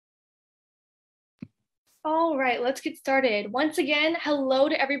All right, let's get started. Once again, hello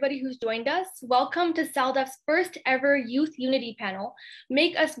to everybody who's joined us. Welcome to SALDEF's first ever Youth Unity panel,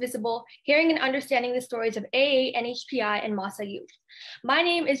 Make Us Visible, Hearing and Understanding the Stories of AANHPI and MASA Youth. My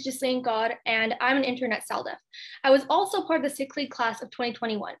name is Ghislaine God, and I'm an intern at SALDEF. I was also part of the sixth lead class of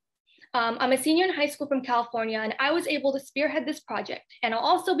 2021. I'm a senior in high school from California, and I was able to spearhead this project, and I'll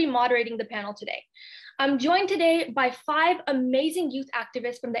also be moderating the panel today. I'm joined today by 5 amazing youth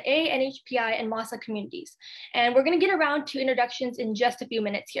activists from the AANHPI and MASA communities, and we're going to get around to introductions in just a few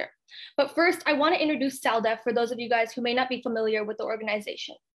minutes here. But first, I want to introduce SALDEF for those of you guys who may not be familiar with the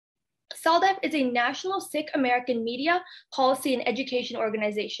organization. SALDEF is a national Sikh American media, policy, and education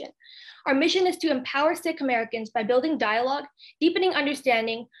organization. Our mission is to empower Sikh Americans by building dialogue, deepening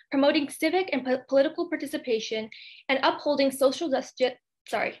understanding, promoting civic and political participation, and upholding social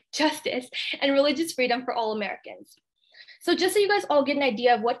justice and religious freedom for all Americans. So just so you guys all get an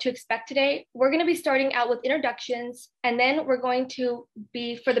idea of what to expect today, we're going to be starting out with introductions, and then we're going to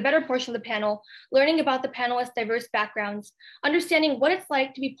be, for the better portion of the panel, learning about the panelists' diverse backgrounds, understanding what it's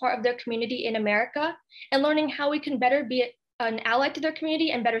like to be part of their community in America, and learning how we can better be an ally to their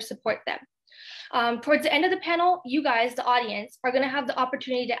community and better support them. Towards the end of the panel, you guys, the audience, are going to have the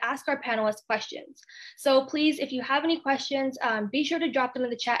opportunity to ask our panelists questions. So please, if you have any questions, be sure to drop them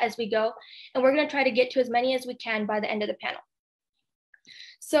in the chat as we go, and we're going to try to get to as many as we can by the end of the panel.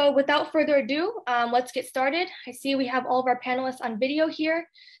 So without further ado, let's get started. I see we have all of our panelists on video here.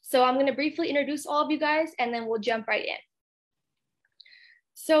 So I'm going to briefly introduce all of you guys, and then we'll jump right in.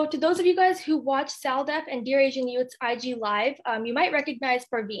 So to those of you guys who watch SALDEF and Dear Asian Youth's IG Live, you might recognize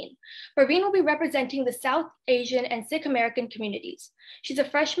Parveen. Parveen will be representing the South Asian and Sikh American communities. She's a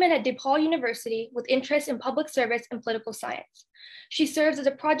freshman at DePaul University with interests in public service and political science. She serves as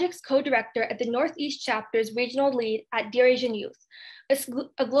a projects co-director at the Northeast Chapter's regional lead at Dear Asian Youth,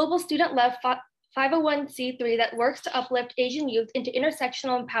 a global student-led 501c3 that works to uplift Asian youth into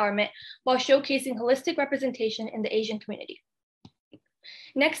intersectional empowerment while showcasing holistic representation in the Asian community.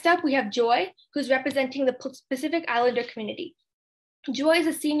 Next up, we have Joy, who's representing the Pacific Islander community. Joy is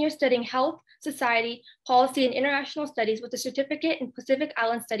a senior studying health, society, policy, and international studies with a certificate in Pacific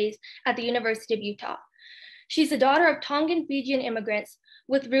Island Studies at the University of Utah. She's the daughter of Tongan Fijian immigrants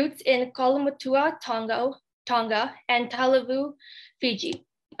with roots in Kalamatua, Tonga, and Talavu, Fiji.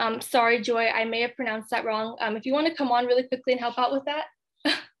 Sorry, Joy, I may have pronounced that wrong. If you want to come on really quickly and help out with that.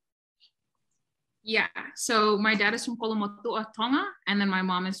 Yeah, so my dad is from Kalamatua, Tonga, and then my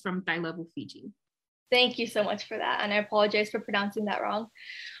mom is from Tailevu, Fiji. Thank you so much for that, and I apologize for pronouncing that wrong.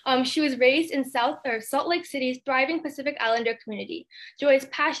 She was raised in Salt Lake City's thriving Pacific Islander community. Joy is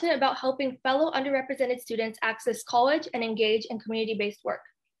passionate about helping fellow underrepresented students access college and engage in community-based work.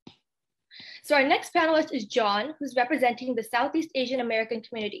 So our next panelist is John, who's representing the Southeast Asian American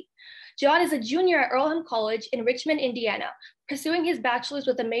community. John is a junior at Earlham College in Richmond, Indiana, pursuing his bachelor's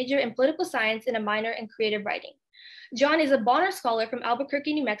with a major in political science and a minor in creative writing. John is a Bonner Scholar from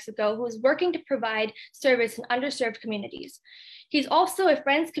Albuquerque, New Mexico, who is working to provide service in underserved communities. He's also a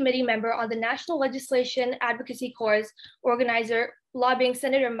Friends Committee member on the National Legislation Advocacy Corps organizer, lobbying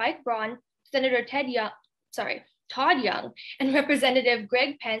Senator Mike Braun, Senator Todd Young, and Representative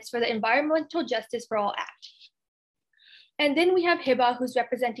Greg Pence for the Environmental Justice for All Act. And then we have Hiba, who's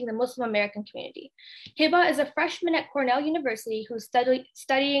representing the Muslim American community. Hiba is a freshman at Cornell University who's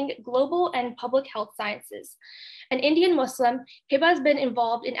studying global and public health sciences. An Indian Muslim, Hiba has been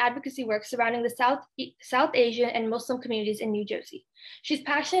involved in advocacy work surrounding the South Asian and Muslim communities in New Jersey. She's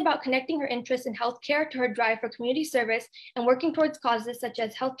passionate about connecting her interests in healthcare to her drive for community service and working towards causes such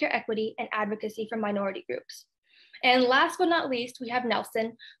as healthcare equity and advocacy for minority groups. And last but not least, we have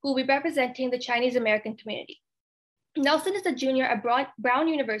Nelson, who will be representing the Chinese American community. Nelson is a junior at Brown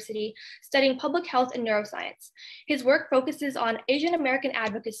University studying public health and neuroscience. His work focuses on Asian American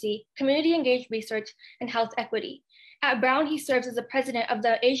advocacy, community engaged research, and health equity. At Brown, he serves as the president of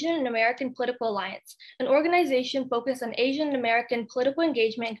the Asian American Political Alliance, an organization focused on Asian American political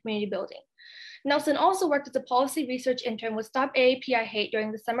engagement and community building. Nelson also worked as a policy research intern with Stop AAPI Hate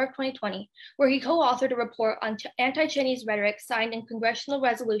during the summer of 2020, where he co-authored a report on anti-Chinese rhetoric signed in congressional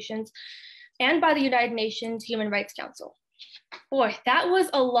resolutions and by the United Nations Human Rights Council. Boy, that was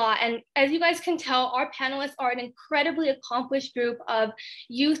a lot. And as you guys can tell, our panelists are an incredibly accomplished group of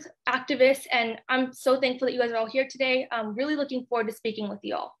youth activists. And I'm so thankful that you guys are all here today. I'm really looking forward to speaking with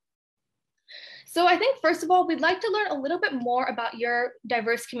you all. So I think first of all, we'd like to learn a little bit more about your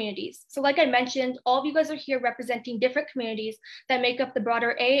diverse communities. So like I mentioned, all of you guys are here representing different communities that make up the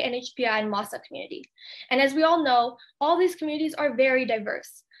broader AANHPI and MASA community. And as we all know, all these communities are very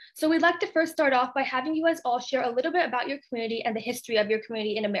diverse. So we'd like to first start off by having you guys all share a little bit about your community and the history of your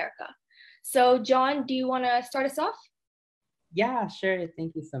community in America. So John, do you want to start us off? Yeah, sure.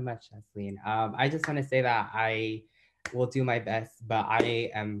 Thank you so much, Jasleen. I just want to say that I will do my best, but I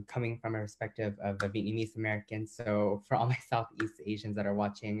am coming from a perspective of a Vietnamese American. So for all my Southeast Asians that are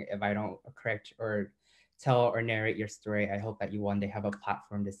watching, if I don't correct or tell or narrate your story, I hope that you one day have a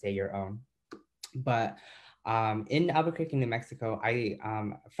platform to say your own. But in Albuquerque, New Mexico,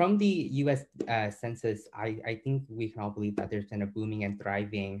 from the U.S. Census, I think we can all believe that there's been a booming and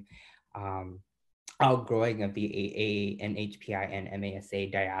thriving outgrowing of the AANHPI and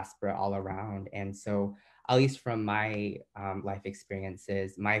MASA diaspora all around. And so, at least from my life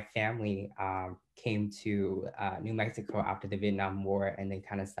experiences, my family came to New Mexico after the Vietnam War and they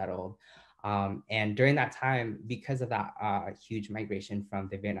kind of settled. And during that time, because of that huge migration from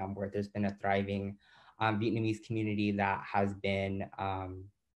the Vietnam War, there's been a thriving Vietnamese community that has been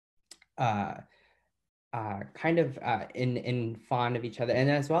uh, kind of in fond of each other, and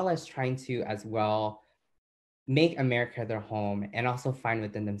as well as trying to as well make America their home and also find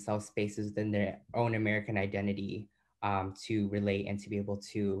within themselves spaces within their own American identity to relate and to be able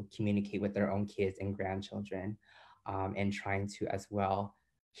to communicate with their own kids and grandchildren, and trying to as well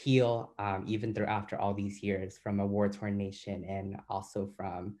heal even through after all these years from a war-torn nation and also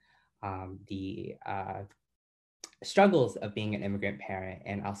from the struggles of being an immigrant parent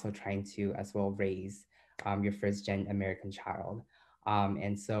and also trying to as well raise your first gen American child.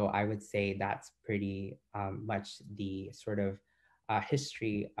 And so I would say that's pretty much the sort of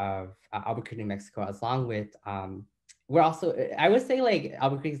history of Albuquerque, New Mexico, as long with we're also, I would say like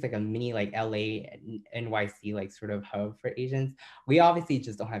Albuquerque is like a mini like LA NYC like sort of hub for Asians. We obviously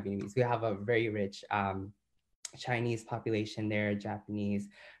just don't have Vietnamese. We have a very rich Chinese population there, Japanese,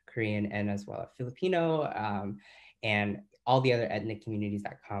 Korean, and as well as Filipino, and all the other ethnic communities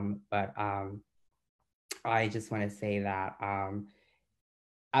that come. But I just want to say that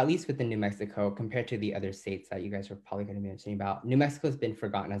at least within New Mexico, compared to the other states that you guys are probably going to be mentioning about, New Mexico has been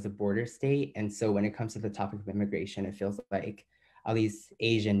forgotten as a border state. And so when it comes to the topic of immigration, it feels like at least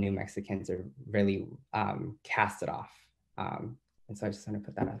Asian New Mexicans are really casted off. And so I just want to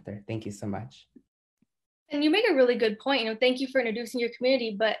put that out there. Thank you so much. And you make a really good point. Thank you for introducing your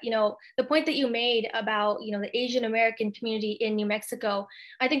community. But the point that you made about the Asian American community in New Mexico,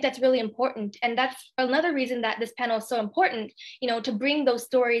 I think that's really important. And that's another reason that this panel is so important. To bring those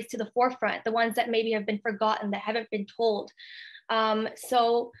stories to the forefront, the ones that maybe have been forgotten, that haven't been told.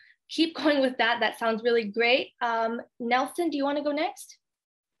 So keep going with that. That sounds really great. Nelson, do you want to go next?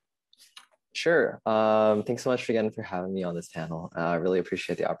 Sure. Thanks so much again for having me on this panel. I really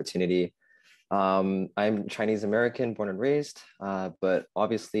appreciate the opportunity. I'm Chinese American, born and raised, but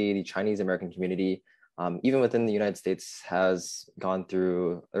obviously the Chinese American community, even within the United States, has gone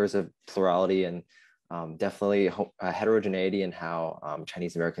through, there's a plurality and definitely a heterogeneity in how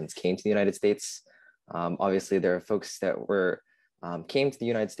Chinese Americans came to the United States. Obviously, there are folks that came to the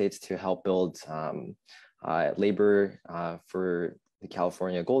United States to help build labor for the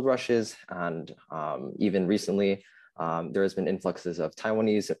California gold rushes, and even recently, there has been influxes of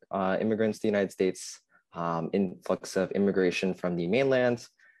Taiwanese immigrants to the United States, influx of immigration from the mainland,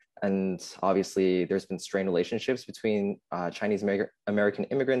 and obviously there's been strained relationships between Chinese American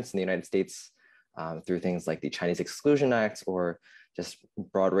immigrants in the United States through things like the Chinese Exclusion Act or just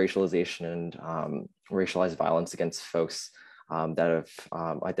broad racialization and racialized violence against folks that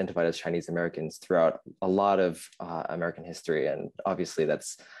have identified as Chinese Americans throughout a lot of American history. And obviously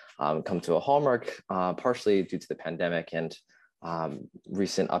that's come to a hallmark, partially due to the pandemic and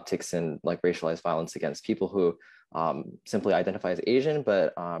recent upticks in like racialized violence against people who simply identify as Asian,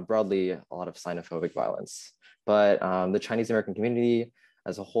 but broadly a lot of xenophobic violence. But the Chinese American community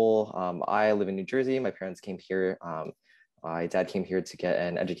as a whole, I live in New Jersey. My parents came here. My dad came here to get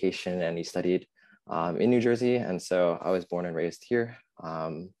an education and he studied in New Jersey. And so I was born and raised here.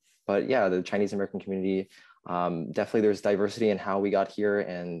 But yeah, the Chinese American community, definitely there's diversity in how we got here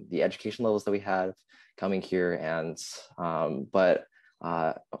and the education levels that we had coming here. And but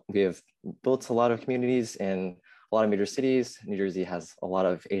we have built a lot of communities in a lot of major cities. New Jersey has a lot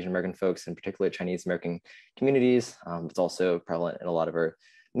of Asian American folks, in particular Chinese American communities. It's also prevalent in a lot of our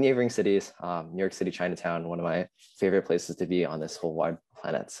neighboring cities. New York City, Chinatown, one of my favorite places to be on this whole wide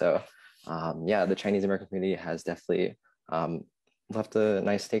planet. So yeah, the Chinese American community has definitely left a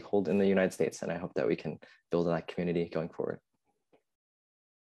nice stakehold in the United States, and I hope that we can build on that community going forward.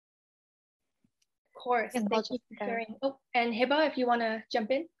 Of course, thank you for sharing. Oh, and Hiba, if you want to jump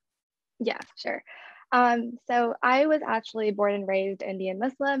in. Yeah, sure. So I was actually born and raised Indian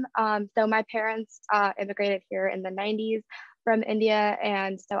Muslim. So my parents immigrated here in the 90s from India,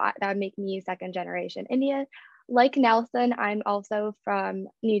 and so that would make me second generation Indian, like Nelson, I'm also from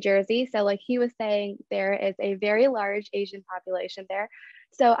New Jersey. So like he was saying, there is a very large Asian population there.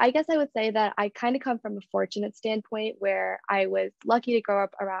 So I guess I would say that I kind of come from a fortunate standpoint where I was lucky to grow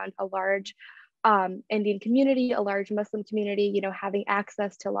up around a large Indian community, a large Muslim community, you know, having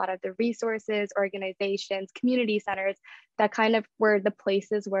access to a lot of the resources, organizations, community centers that kind of were the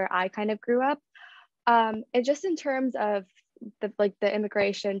places where I kind of grew up. And just in terms of the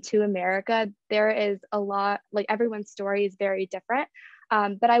immigration to America, there is a lot, like everyone's story is very different.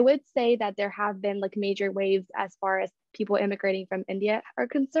 But I would say that there have been like major waves as far as people immigrating from India are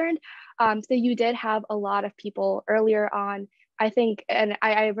concerned. So you did have a lot of people earlier on, I think, and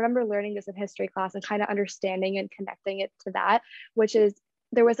I remember learning this in history class and kind of understanding and connecting it to that, which is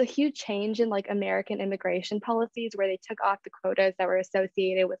there was a huge change in like American immigration policies where they took off the quotas that were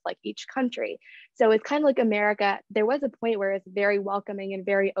associated with like each country. So it's kind of like America, there was a point where it's very welcoming and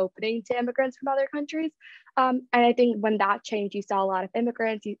very opening to immigrants from other countries. And I think when that changed, you saw a lot of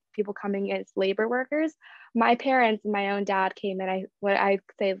immigrants, people coming in as labor workers. My parents and my own dad came in, what I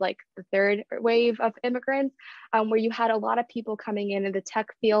say like the third wave of immigrants, where you had a lot of people coming in the tech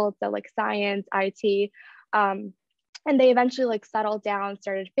field, so like science, IT, and they eventually like settled down,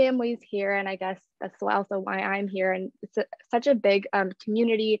 started families here. And I guess that's also why I'm here. And it's such a big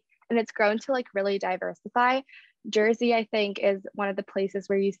community, and it's grown to like really diversify. Jersey, I think, is one of the places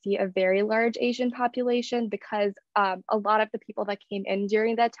where you see a very large Asian population because a lot of the people that came in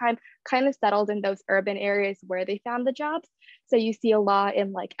during that time kind of settled in those urban areas where they found the jobs. So you see a lot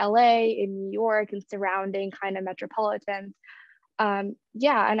in like LA, in New York, and surrounding kind of metropolitans.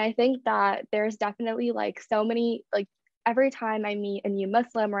 Yeah, and I think that there's definitely like so many, like every time I meet a new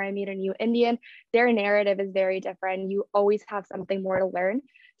Muslim or I meet a new Indian, their narrative is very different. You always have something more to learn.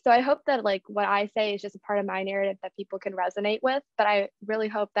 So I hope that like what I say is just a part of my narrative that people can resonate with. But I really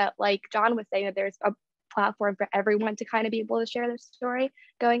hope that, like John was saying, that there's a platform for everyone to kind of be able to share their story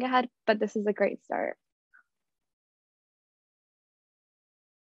going ahead. But this is a great start.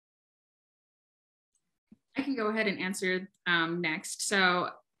 I can go ahead and answer next. So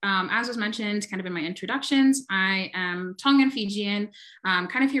as was mentioned kind of in my introductions, I am Tongan Fijian,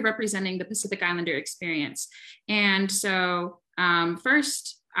 kind of here representing the Pacific Islander experience. And so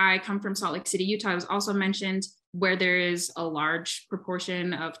first, I come from Salt Lake City, Utah. It was also mentioned where there is a large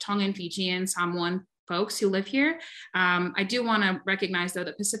proportion of Tongan, Fijian, Samoan folks who live here. I do want to recognize, though,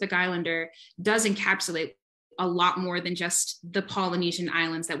 that Pacific Islander does encapsulate a lot more than just the Polynesian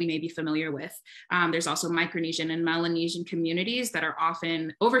islands that we may be familiar with. There's also Micronesian and Melanesian communities that are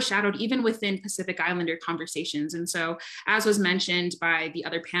often overshadowed even within Pacific Islander conversations. And so, as was mentioned by the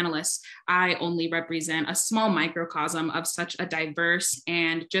other panelists, I only represent a small microcosm of such a diverse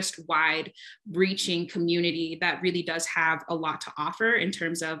and just wide-reaching community that really does have a lot to offer in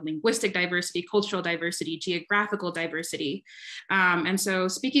terms of linguistic diversity, cultural diversity, geographical diversity. And so,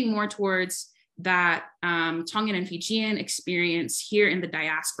 speaking more towards that Tongan and Fijian experience here in the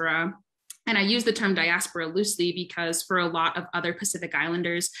diaspora. And I use the term diaspora loosely because for a lot of other Pacific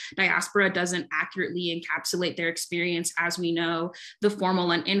Islanders, diaspora doesn't accurately encapsulate their experience. As we know, the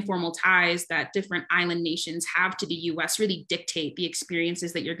formal and informal ties that different island nations have to the US really dictate the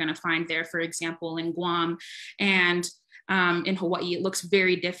experiences that you're going to find there. For example, in Guam and in Hawaii, it looks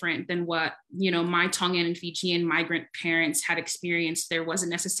very different than what, my Tongan and Fijian migrant parents had experienced. There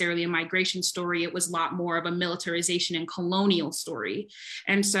wasn't necessarily a migration story. It was a lot more of a militarization and colonial story.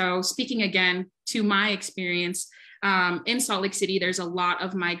 And so speaking again to my experience, in Salt Lake City, there's a lot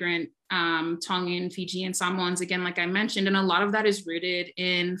of migrant Tongan, Fijian, Samoans, again, like I mentioned, and a lot of that is rooted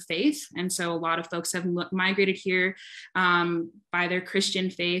in faith. And so a lot of folks have migrated here by their Christian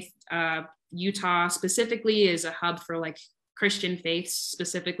faith. Utah specifically is a hub for like Christian faiths,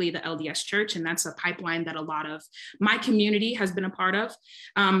 specifically the LDS Church. And that's a pipeline that a lot of my community has been a part of.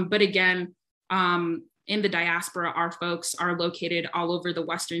 But again, in the diaspora, our folks are located all over the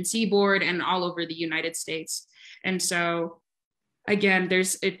Western Seaboard and all over the United States. And so again,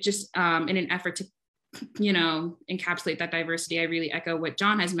 in an effort to, encapsulate that diversity, I really echo what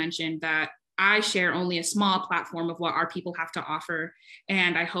John has mentioned, that I share only a small platform of what our people have to offer.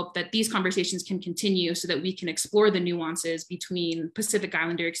 And I hope that these conversations can continue so that we can explore the nuances between Pacific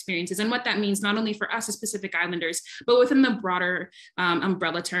Islander experiences and what that means, not only for us as Pacific Islanders, but within the broader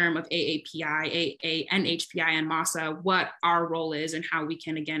umbrella term of AAPI, AANHPI, and MASA, what our role is and how we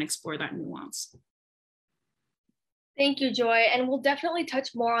can, again, explore that nuance. Thank you, Joy. And we'll definitely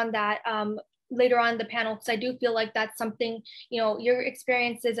touch more on that later on in the panel, because I do feel like that's something, your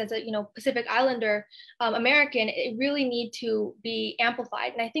experiences as a, Pacific Islander American, it really need to be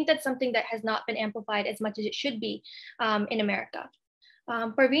amplified. And I think that's something that has not been amplified as much as it should be in America.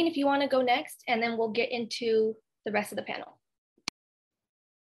 Parveen, if you want to go next, and then we'll get into the rest of the panel.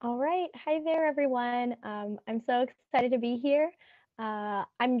 All right. Hi there, everyone. I'm so excited to be here.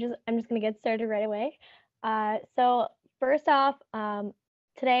 I'm just going to get started right away. So first off,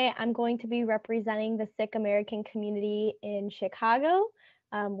 today I'm going to be representing the Sikh American community in Chicago,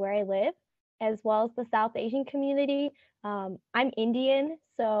 where I live, as well as the South Asian community. I'm Indian,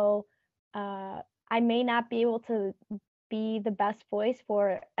 so I may not be able to be the best voice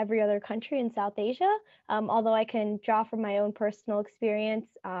for every other country in South Asia, although I can draw from my own personal experience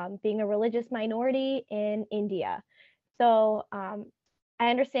being a religious minority in India. So I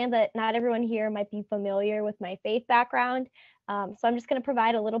understand that not everyone here might be familiar with my faith background, so I'm just going to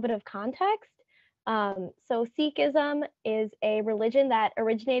provide a little bit of context. So Sikhism is a religion that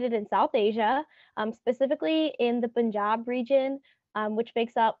originated in South Asia, specifically in the Punjab region, which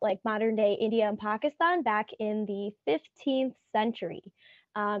makes up like modern day India and Pakistan back in the 15th century.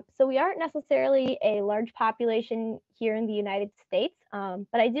 So we aren't necessarily a large population here in the United States,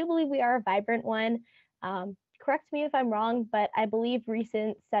 but I do believe we are a vibrant one. Correct me if I'm wrong, but I believe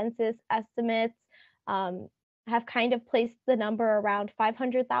recent census estimates have kind of placed the number around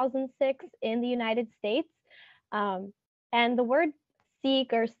 500,000 Sikhs in the United States. And the word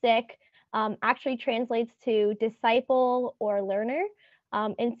Sikh or Sikh actually translates to disciple or learner.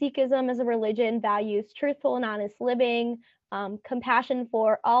 And Sikhism as a religion values truthful and honest living, compassion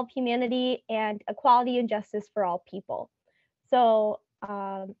for all humanity, and equality and justice for all people. So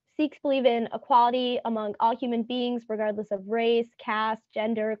Sikhs believe in equality among all human beings, regardless of race, caste,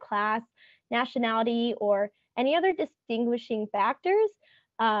 gender, class, nationality, or any other distinguishing factors.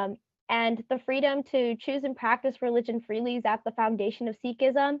 And the freedom to choose and practice religion freely is at the foundation of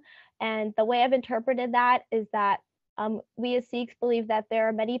Sikhism. And the way I've interpreted that is that we as Sikhs believe that there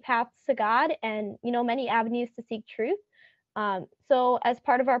are many paths to God and, many avenues to seek truth. So as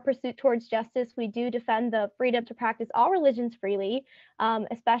part of our pursuit towards justice, we do defend the freedom to practice all religions freely,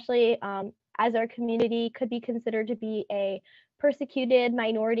 especially as our community could be considered to be a persecuted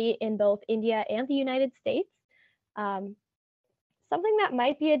minority in both India and the United States. Something that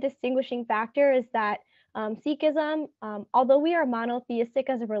might be a distinguishing factor is that Sikhism, although we are monotheistic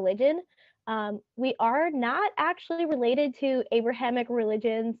as a religion, we are not actually related to Abrahamic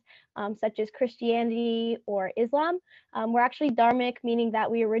religions such as Christianity or Islam. We're actually Dharmic, meaning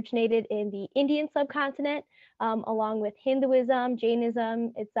that we originated in the Indian subcontinent, along with Hinduism,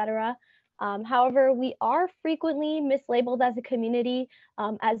 Jainism, etc. However, we are frequently mislabeled as a community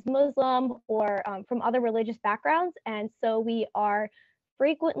as Muslim or from other religious backgrounds, and so we are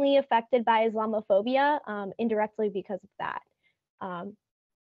frequently affected by Islamophobia indirectly because of that.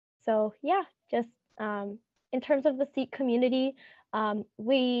 So yeah, just in terms of the Sikh community,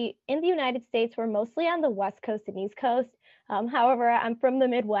 we in the United States, we're mostly on the West Coast and East Coast. However, I'm from the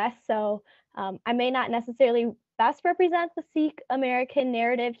Midwest, so I may not necessarily best represent the Sikh American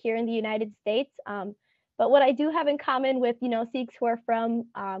narrative here in the United States. But what I do have in common with, Sikhs who are from,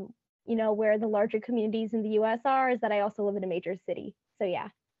 where the larger communities in the US are, is that I also live in a major city. So yeah,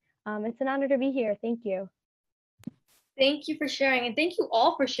 it's an honor to be here. Thank you. Thank you for sharing, and thank you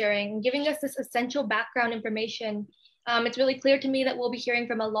all for sharing and giving us this essential background information. It's really clear to me that we'll be hearing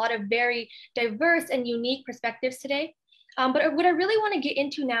from a lot of very diverse and unique perspectives today. But what I really want to get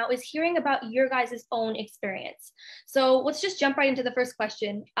into now is hearing about your guys' own experience. So let's just jump right into the first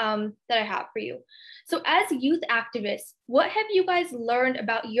question that I have for you. So as youth activists, what have you guys learned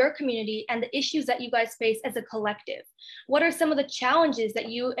about your community and the issues that you guys face as a collective? What are some of the challenges that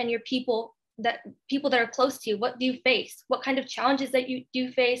you and your people that are close to you, what do you face? What kind of challenges that you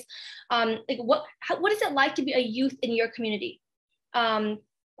do face? What is it like to be a youth in your community? So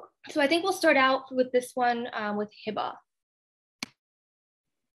I think we'll start out with this one with Hiba.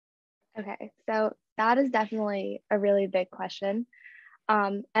 Okay, so that is definitely a really big question.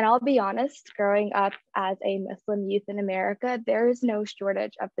 And I'll be honest, growing up as a Muslim youth in America, there is no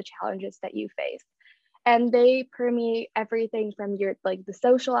shortage of the challenges that you face. And they permeate everything from your the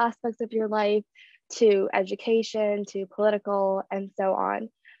social aspects of your life to education to political and so on.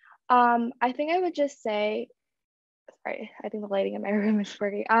 I think I would just say, sorry, I think the lighting in my room is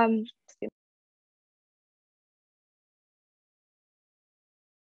working.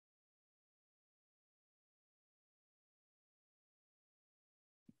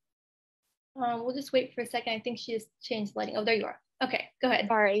 We'll just wait for a second. I think she just changed lighting. Oh, there you are. Okay, go ahead.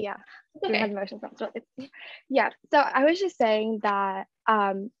 Sorry, yeah. Okay. Have emotions. Yeah, so I was just saying that,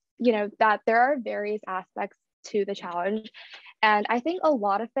 that there are various aspects to the challenge. And I think a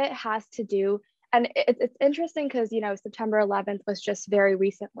lot of it has to do, and it's interesting because, September 11th was just very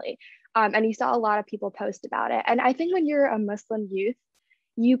recently. And you saw a lot of people post about it. And I think when you're a Muslim youth,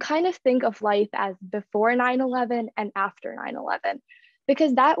 you kind of think of life as before 9/11 and after 9/11,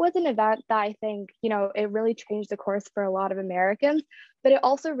 because that was an event that I think, it really changed the course for a lot of Americans, but it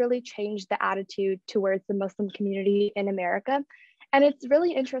also really changed the attitude towards the Muslim community in America. And it's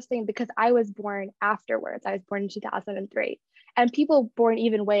really interesting because I was born afterwards. I was born in 2003. And people born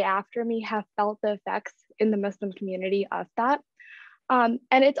even way after me have felt the effects in the Muslim community of that. And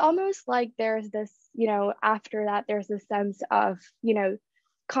it's almost like there's this, after that, there's this sense of,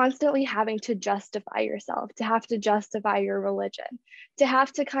 constantly having to justify yourself, to have to justify your religion, to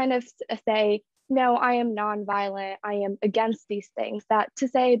have to kind of say, no, I am nonviolent, I am against these things, that to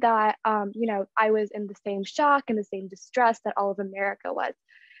say that, I was in the same shock and the same distress that all of America was.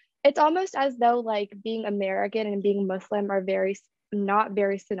 It's almost as though like being American and being Muslim are not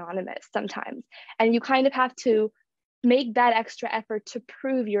very synonymous sometimes. And you kind of have to make that extra effort to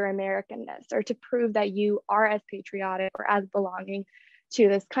prove your Americanness or to prove that you are as patriotic or as belonging to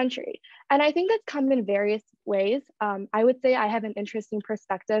this country. And I think that's come in various ways. I would say I have an interesting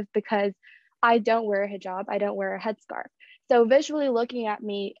perspective because I don't wear a hijab, I don't wear a headscarf. So visually looking at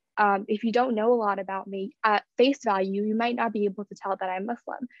me, if you don't know a lot about me at face value, you might not be able to tell that I'm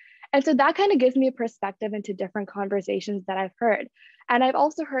Muslim. And so that kind of gives me a perspective into different conversations that I've heard. And I've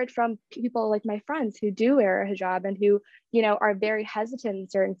also heard from people like my friends who do wear a hijab and who, are very hesitant in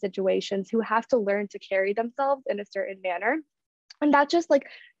certain situations, who have to learn to carry themselves in a certain manner. And that's just like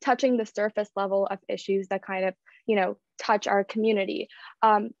touching the surface level of issues that kind of, touch our community.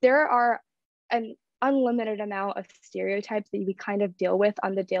 There are an unlimited amount of stereotypes that we kind of deal with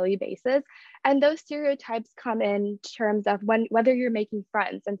on the daily basis. And those stereotypes come in terms of whether you're making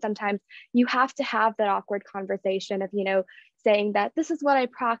friends. And sometimes you have to have that awkward conversation of, saying that this is what I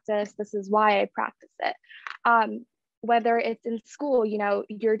practice, this is why I practice it. Whether it's in school,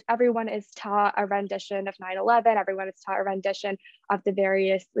 everyone is taught a rendition of 9/11, everyone is taught a rendition of the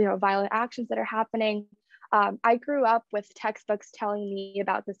various, violent actions that are happening. I grew up with textbooks telling me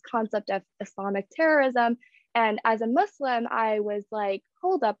about this concept of Islamic terrorism. And as a Muslim, I was like,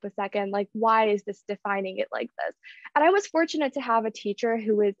 hold up a second, like, why is this defining it like this? And I was fortunate to have a teacher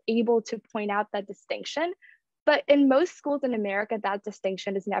who was able to point out that distinction. But in most schools in America, that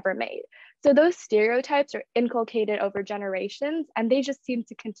distinction is never made. So those stereotypes are inculcated over generations, and they just seem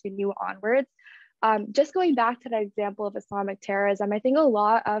to continue onwards. Just going back to that example of Islamic terrorism, I think a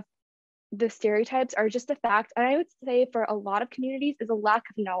lot of the stereotypes are just a fact. And I would say for a lot of communities is a lack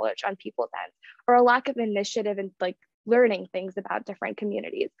of knowledge on people's ends or a lack of initiative and like learning things about different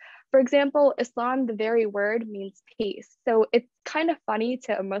communities. For example, Islam, the very word means peace. So it's kind of funny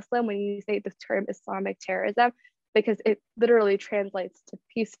to a Muslim when you say the term Islamic terrorism, because it literally translates to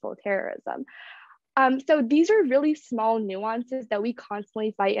peaceful terrorism. So these are really small nuances that we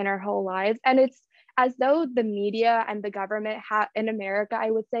constantly fight in our whole lives. And it's as though the media and the government in America, I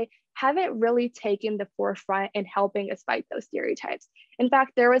would say, haven't really taken the forefront in helping us fight those stereotypes. In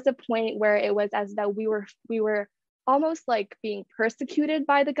fact, there was a point where it was as though we were almost like being persecuted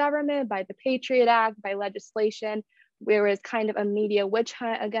by the government, by the Patriot Act, by legislation. There was kind of a media witch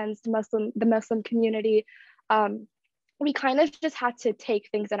hunt against the Muslim community. We kind of just had to take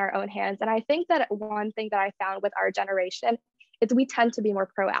things in our own hands. And I think that one thing that I found with our generation is we tend to be more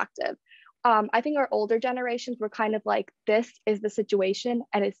proactive. I think our older generations were kind of like, this is the situation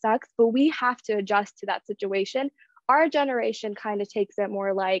and it sucks, but we have to adjust to that situation. Our generation kind of takes it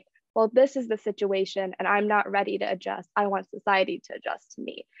more like, well, this is the situation and I'm not ready to adjust. I want society to adjust to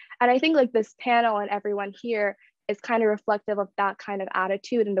me. And I think like this panel and everyone here is kind of reflective of that kind of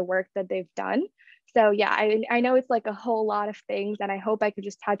attitude and the work that they've done. So yeah, I know it's like a whole lot of things and I hope I could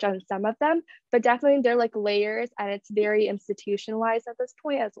just touch on some of them, but definitely they're like layers and it's very institutionalized at this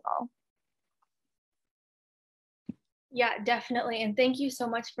point as well. Yeah, definitely. And thank you so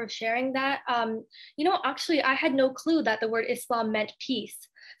much for sharing that. Actually, I had no clue that the word Islam meant peace.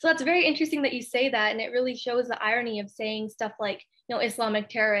 So that's very interesting that you say that. And it really shows the irony of saying stuff like, Islamic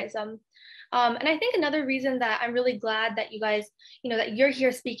terrorism. And I think another reason that I'm really glad that you guys, that you're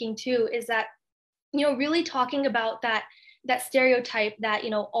here speaking too, is that, really talking about that stereotype that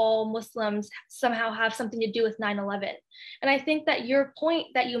all Muslims somehow have something to do with 9/11. And I think that your point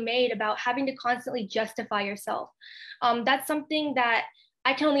that you made about having to constantly justify yourself, that's something that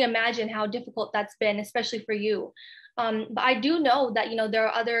I can only imagine how difficult that's been, especially for you. But I do know that there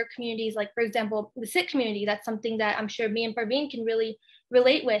are other communities, like for example the Sikh community. That's something that I'm sure me and Parveen can really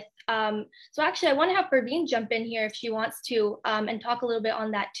relate with. So actually I want to have Parveen jump in here if she wants to, and talk a little bit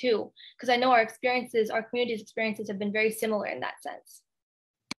on that too, because I know our community's experiences have been very similar in that sense.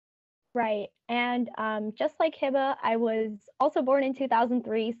 Right. And just like Hiba, I was also born in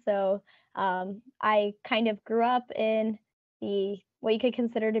 2003. So I kind of grew up in the what you could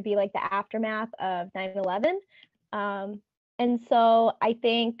consider to be like the aftermath of 9/11. And so I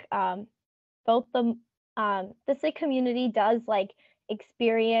think both the Sikh community does like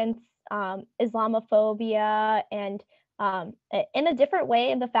experience Islamophobia and in a different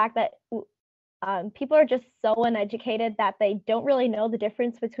way, in the fact that people are just so uneducated that they don't really know the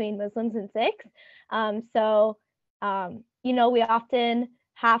difference between Muslims and Sikhs. We often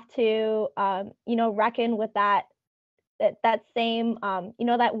have to, reckon with that same,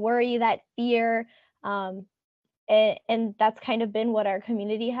 that worry, that fear. And that's kind of been what our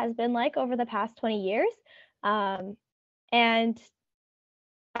community has been like over the past 20 years. And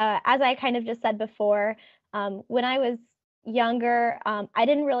as I kind of just said before, when I was younger, I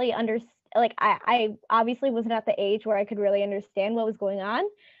didn't really understand, like, I obviously wasn't at the age where I could really understand what was going on.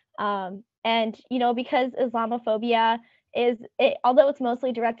 And, because Islamophobia although it's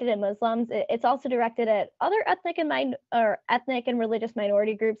mostly directed at Muslims, it's also directed at other ethnic and religious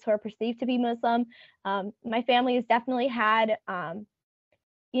minority groups who are perceived to be Muslim. My family has definitely had,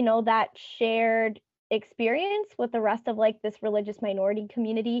 that shared experience with the rest of like this religious minority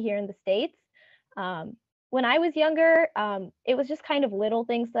community here in the States. When I was younger, it was just kind of little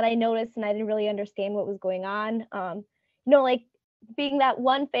things that I noticed, and I didn't really understand what was going on. Like being that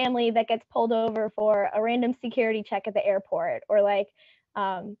one family that gets pulled over for a random security check at the airport, or like,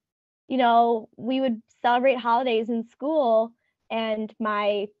 we would celebrate holidays in school, and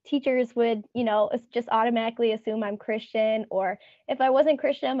my teachers would, just automatically assume I'm Christian, or if I wasn't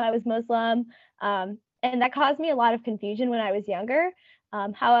Christian, I was Muslim. And that caused me a lot of confusion when I was younger.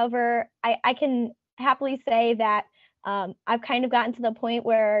 However, I can happily say that I've kind of gotten to the point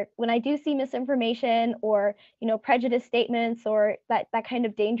where when I do see misinformation or, prejudice statements or that kind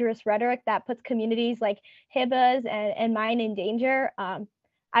of dangerous rhetoric that puts communities like Hiba's and mine in danger,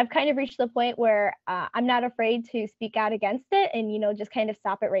 I've kind of reached the point where I'm not afraid to speak out against it and, just kind of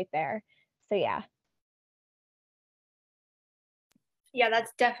stop it right there. So, yeah. Yeah,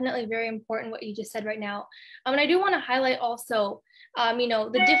 that's definitely very important what you just said right now. And I do want to highlight also,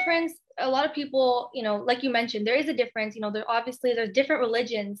 the difference. A lot of people, like you mentioned, there is a difference. There's different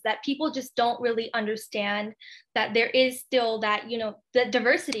religions that people just don't really understand, that there is still that, the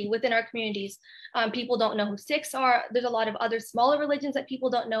diversity within our communities. People don't know who Sikhs are. There's a lot of other smaller religions that people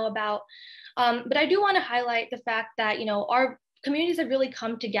don't know about. But I do want to highlight the fact that, our communities have really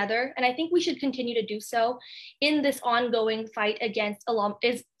come together, and I think we should continue to do so in this ongoing fight against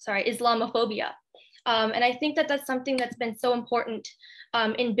Islamophobia. And I think that that's something that's been so important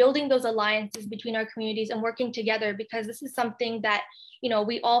in building those alliances between our communities and working together, because this is something that,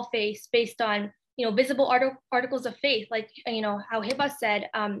 we all face based on, visible articles of faith, like, how Hiba said,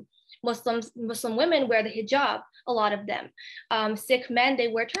 Muslim women wear the hijab, a lot of them. Sikh men, they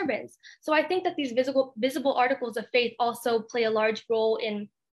wear turbans. So I think that these visible articles of faith also play a large role in,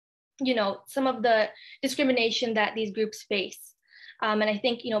 some of the discrimination that these groups face. And I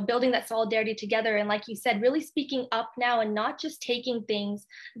think, building that solidarity together, and like you said, really speaking up now and not just taking things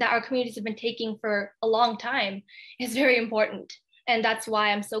that our communities have been taking for a long time is very important. And that's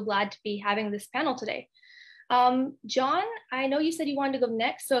why I'm so glad to be having this panel today. John, I know you said you wanted to go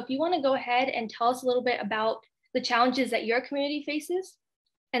next. So if you want to go ahead and tell us a little bit about the challenges that your community faces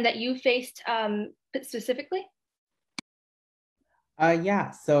and that you faced specifically.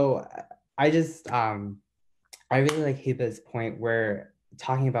 Yeah, so I really like Hiba's point where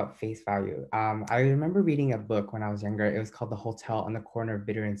talking about face value. I remember reading a book when I was younger. It was called The Hotel on the Corner of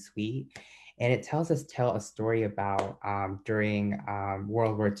Bitter and Sweet. And it tell a story about during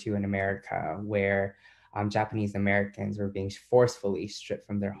World War II in America, where Japanese Americans were being forcefully stripped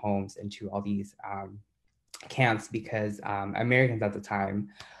from their homes into all these camps because Americans at the time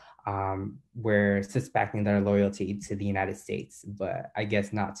were suspecting their loyalty to the United States, but I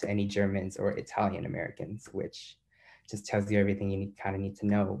guess not to any Germans or Italian Americans, which just tells you everything you kind of need to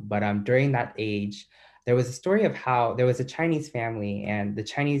know. But during that age, there was a story of how there was a Chinese family, and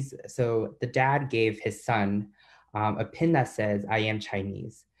so the dad gave his son a pin that says, "I am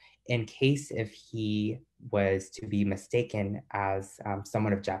Chinese," in case if he was to be mistaken as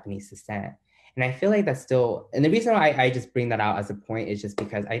someone of Japanese descent. And I feel like that's still, and the reason why I just bring that out as a point is just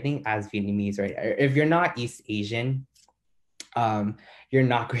because I think as Vietnamese, right, if you're not East Asian, you're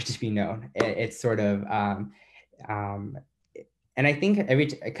not going to be known. It's sort of, and I think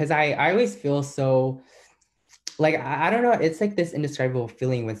because I always feel so, like, I don't know, it's like this indescribable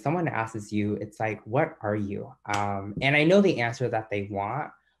feeling when someone asks you, it's like, what are you? And I know the answer that they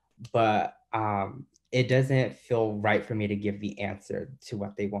want, but it doesn't feel right for me to give the answer to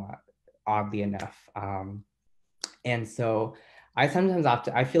what they want, oddly enough. And so I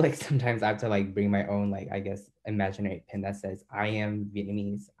feel like sometimes I have to like bring my own, like, I guess, imaginary pin that says I am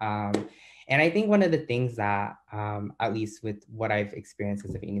Vietnamese. And I think one of the things that, at least with what I've experienced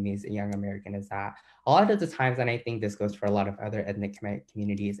as a Vietnamese young American, is that a lot of the times, and I think this goes for a lot of other ethnic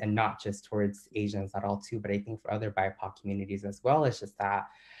communities and not just towards Asians at all too, but I think for other BIPOC communities as well, it's just that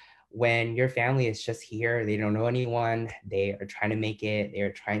when your family is just here, they don't know anyone, they are trying to make it,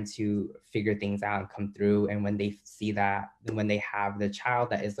 they're trying to figure things out and come through. And when they see that, when they have the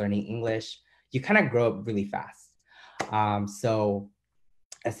child that is learning English, you kind of grow up really fast. So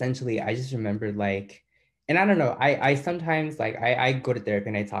essentially, I just remembered like, and I don't know, I sometimes like, I go to therapy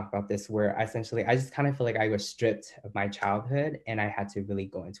and I talk about this, where essentially I just kind of feel like I was stripped of my childhood and I had to really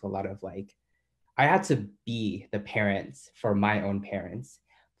go into a lot of like, I had to be the parents for my own parents,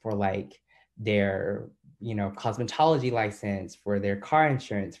 for like their, cosmetology license, for their car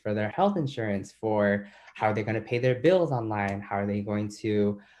insurance, for their health insurance, for how they're going to pay their bills online, how are they going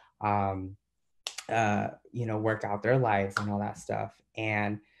to, work out their lives and all that stuff.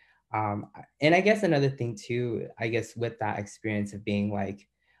 And I guess another thing too, I guess with that experience of being like,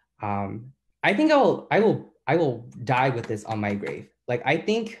 I think I will die with this on my grave. Like, I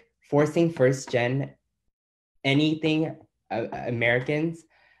think forcing first gen anything Americans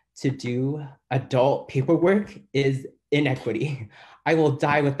to do adult paperwork is inequity. I will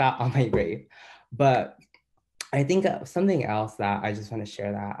die with that on my grave. But I think something else that I just want to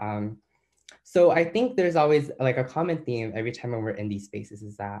share that. So I think there's always like a common theme every time when we're in these spaces,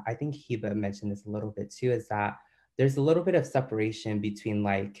 is that, I think Hiba mentioned this a little bit too, is that there's a little bit of separation between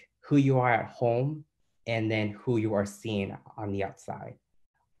like who you are at home and then who you are seeing on the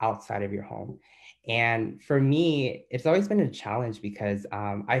outside of your home. And for me, it's always been a challenge because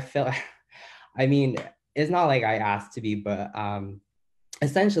I feel, I mean, it's not like I asked to be, but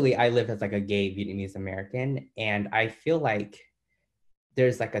essentially I live as like a gay Vietnamese American. And I feel like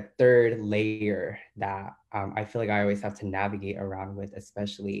there's like a third layer that I feel like I always have to navigate around with,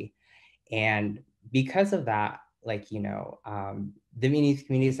 especially. And because of that, like, the Vietnamese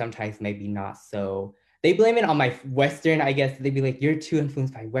community sometimes maybe not so, they blame it on my Western, I guess. They'd be like, you're too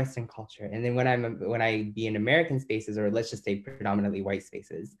influenced by Western culture. And then when I be in American spaces, or let's just say predominantly white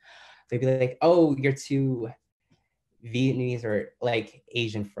spaces, they'd be like, oh, you're too Vietnamese or like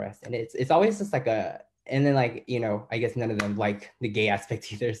Asian for us. And it's always just like and then like, I guess none of them like the gay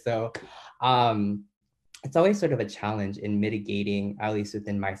aspect either. So it's always sort of a challenge in mitigating, at least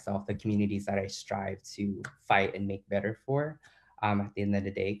within myself, the communities that I strive to fight and make better for at the end of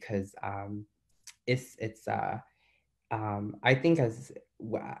the day. Because I think as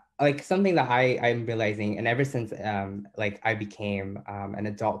like something that I'm realizing, and ever since like I became an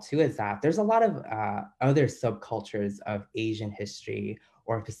adult too, is that there's a lot of other subcultures of Asian history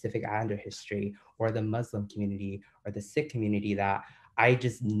or Pacific Islander history or the Muslim community or the Sikh community that I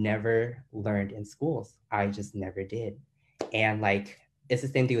just never learned in schools. I just never did. And like, it's the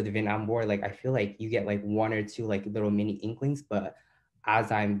same thing with the Vietnam War. Like, I feel like you get like one or two like little mini inklings, but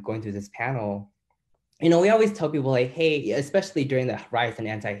as I'm going through this panel, we always tell people like, hey, especially during the rise in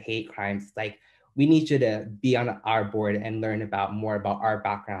anti-hate crimes, like, we need you to be on our board and learn more about our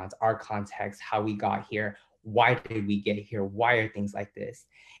backgrounds, our context, how we got here, why did we get here, why are things like this?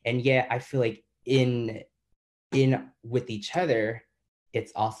 And yet I feel like in with each other,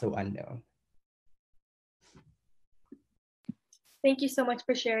 it's also unknown. Thank you so much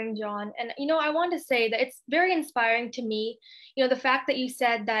for sharing, John. And, I want to say that it's very inspiring to me, the fact that you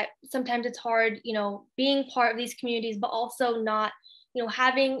said that sometimes it's hard, being part of these communities, but also not,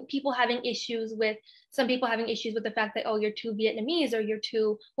 having issues with, some people having issues with the fact that, oh, you're too Vietnamese or you're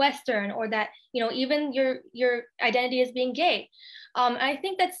too Western, or that, even your identity is being gay. And I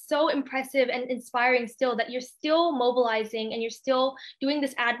think that's so impressive and inspiring still, that you're still mobilizing and you're still doing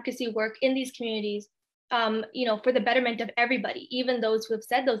this advocacy work in these communities, for the betterment of everybody, even those who have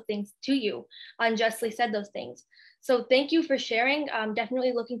said those things to you, unjustly said those things. So thank you for sharing. I'm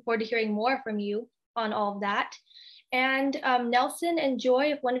definitely looking forward to hearing more from you on all of that. And Nelson and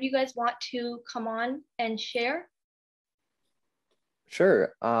Joy, if one of you guys want to come on and share.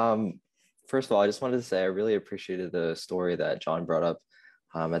 Sure. First of all, I just wanted to say I really appreciated the story that John brought up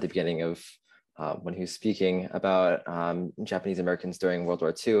at the beginning of when he was speaking about Japanese Americans during World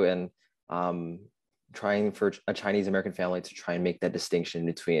War II, and trying for a Chinese American family to try and make that distinction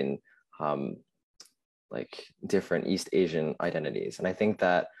between like different East Asian identities. And I think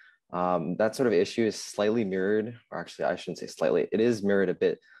that that sort of issue is slightly mirrored, or actually I shouldn't say slightly, it is mirrored a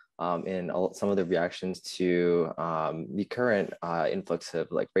bit in some of the reactions to the current influx of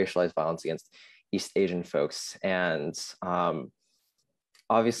like racialized violence against East Asian folks. And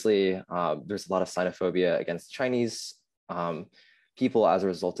obviously there's a lot of xenophobia against Chinese people as a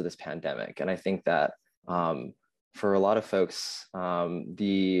result of this pandemic. And I think that for a lot of folks,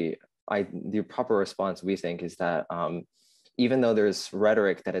 the proper response, we think, is that even though there's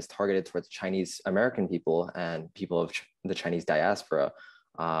rhetoric that is targeted towards Chinese American people and people of the Chinese diaspora,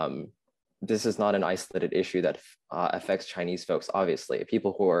 this is not an isolated issue that affects Chinese folks, obviously.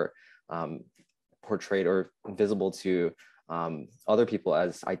 People who are portrayed or visible to other people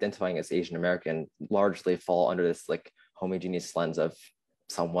as identifying as Asian American largely fall under this like homogeneous lens of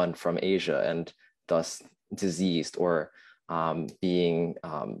someone from Asia and thus diseased or being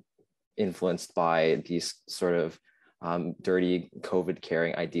influenced by these sort of dirty COVID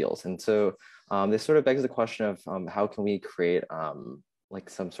carrying ideals. And so this sort of begs the question of how can we create like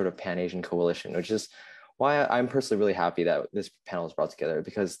some sort of Pan-Asian coalition, which is why I'm personally really happy that this panel is brought together,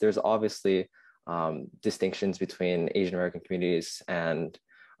 because there's obviously distinctions between Asian American communities and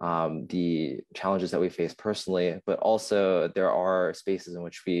the challenges that we face personally, but also there are spaces in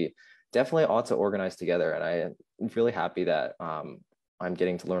which we definitely ought to organize together. And I'm really happy that I'm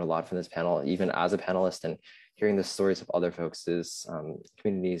getting to learn a lot from this panel, even as a panelist, and hearing the stories of other folks'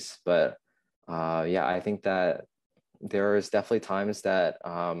 communities. But yeah, I think that there is definitely times that,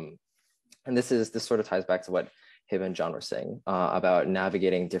 and this sort of ties back to what Hib and John were saying about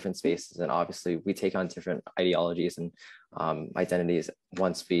navigating different spaces. And obviously we take on different ideologies and identities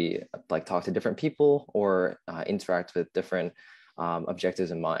once we like talk to different people or interact with different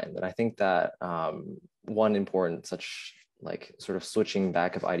objectives in mind. And I think that one important such like sort of switching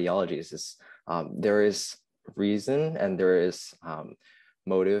back of ideologies is there is reason and there is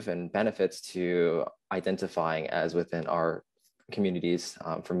motive and benefits to identifying as within our communities,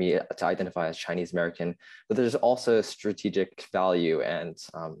 for me to identify as Chinese American, but there's also strategic value and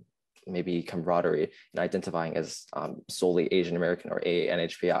maybe camaraderie in identifying as solely Asian American or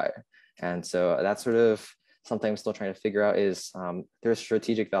AANHPI. And so that's sort of something I'm still trying to figure out is there's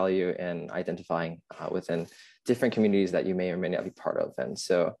strategic value in identifying within different communities that you may or may not be part of. And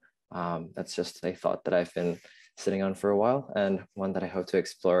so that's just a thought that I've been sitting on for a while and one that I hope to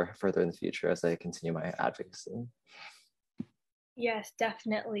explore further in the future as I continue my advocacy. Yes,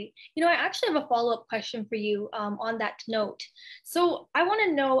 definitely. You know, I actually have a follow-up question for you on that note. So I want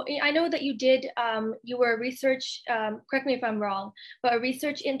to know, I know that you were a research, correct me if I'm wrong, but a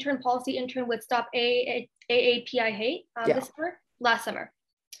research intern, policy intern with Stop AAPI Hate last summer.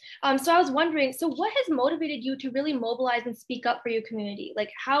 So I was wondering, so what has motivated you to really mobilize and speak up for your community?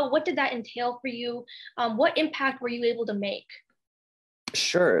 Like what did that entail for you? What impact were you able to make?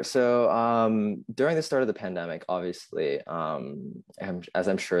 Sure. So during the start of the pandemic, obviously, as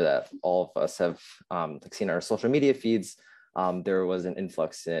I'm sure that all of us have seen our social media feeds, there was an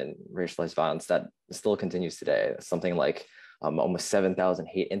influx in racialized violence that still continues today. Something like almost 7,000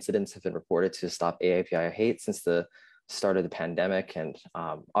 hate incidents have been reported to Stop AAPI Hate since the start of the pandemic. And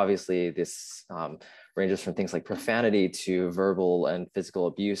obviously this ranges from things like profanity to verbal and physical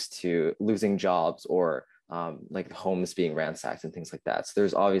abuse to losing jobs or like homes being ransacked and things like that. So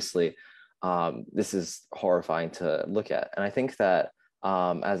there's obviously, this is horrifying to look at. And I think that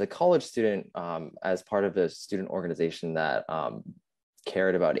as a college student, as part of the student organization that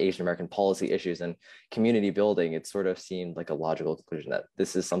cared about Asian American policy issues and community building, it sort of seemed like a logical conclusion that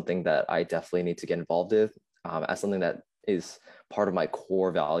this is something that I definitely need to get involved with as something that is part of my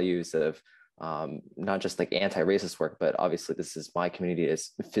core values of not just like anti-racist work, but obviously this is my community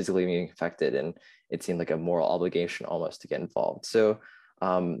is physically being affected, and it seemed like a moral obligation almost to get involved. So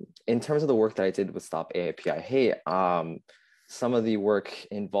in terms of the work that I did with Stop AAPI Hate, some of the work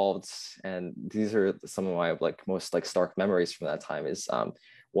involved, and these are some of my like most like stark memories from that time, is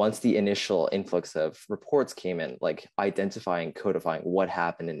once the initial influx of reports came in, like identifying, codifying what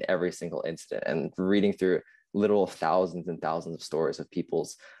happened in every single incident and reading through literal thousands and thousands of stories of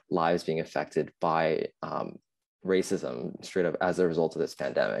people's lives being affected by racism straight up as a result of this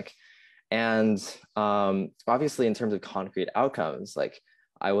pandemic. And obviously in terms of concrete outcomes, like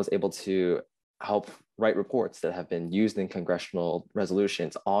I was able to help write reports that have been used in congressional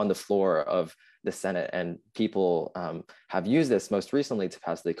resolutions on the floor of the Senate, and people have used this most recently to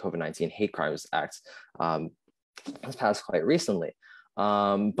pass the COVID-19 Hate Crimes Act. It's passed quite recently.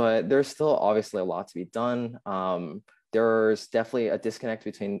 But there's still obviously a lot to be done. There's definitely a disconnect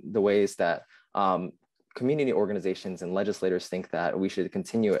between the ways that community organizations and legislators think that we should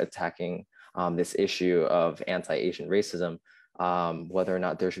continue attacking this issue of anti-Asian racism, whether or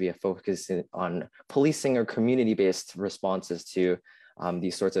not there should be a focus on policing or community-based responses to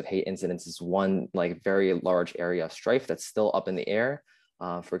these sorts of hate incidents is one like very large area of strife that's still up in the air.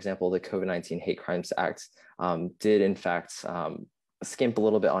 For example, the COVID-19 Hate Crimes Act did in fact skimp a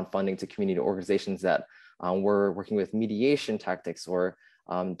little bit on funding to community organizations that were working with mediation tactics or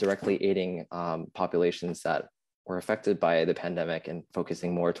directly aiding populations that were affected by the pandemic, and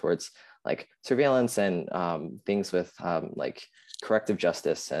focusing more towards like surveillance and things with like corrective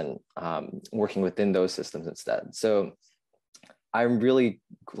justice and working within those systems instead. So I'm really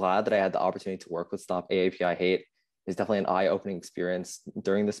glad that I had the opportunity to work with Stop AAPI Hate. It's definitely an eye-opening experience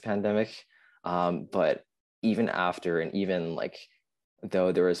during this pandemic. But even after, and even like,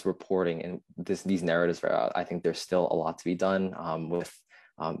 though there was reporting and these narratives are out, I think there's still a lot to be done with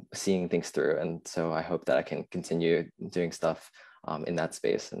seeing things through. And so I hope that I can continue doing stuff in that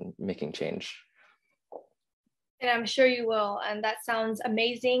space and making change. And I'm sure you will. And that sounds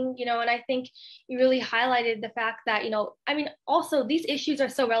amazing, you know, and I think you really highlighted the fact that, you know, I mean, also these issues are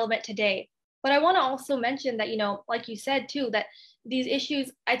so relevant today. But I want to also mention that, you know, like you said too, that these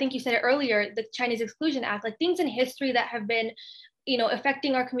issues, I think you said it earlier, the Chinese Exclusion Act, like things in history that have been, you know,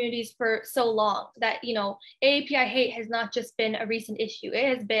 affecting our communities for so long, that, you know, AAPI hate has not just been a recent issue.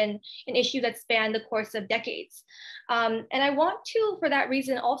 It has been an issue that spanned the course of decades. And I want to, for that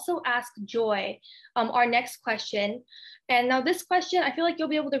reason, also ask Joy our next question. And now this question, I feel like you'll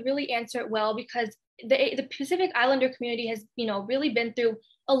be able to really answer it well, because the Pacific Islander community has, you know, really been through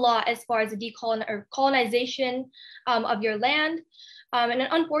a lot as far as the colonization of your land. And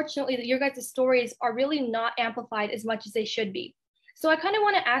unfortunately, your guys' stories are really not amplified as much as they should be. So I kind of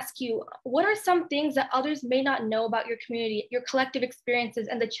want to ask you, what are some things that others may not know about your community, your collective experiences,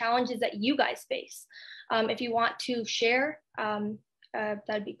 and the challenges that you guys face? If you want to share,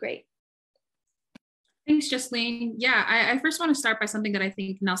 that'd be great. Thanks, Justine. Yeah, I first want to start by something that I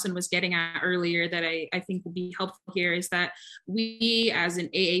think Nelson was getting at earlier that I think will be helpful here, is that we as an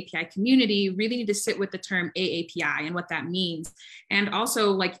AAPI community really need to sit with the term AAPI and what that means. And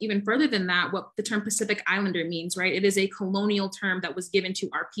also, like, even further than that, what the term Pacific Islander means, right? It is a colonial term that was given to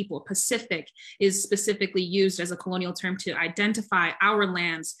our people. Pacific is specifically used as a colonial term to identify our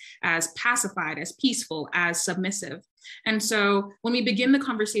lands as pacified, as peaceful, as submissive. And so when we begin the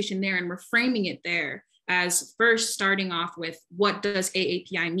conversation there and we're framing it there as first starting off with what does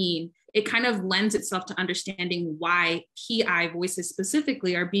AAPI mean, it kind of lends itself to understanding why PI voices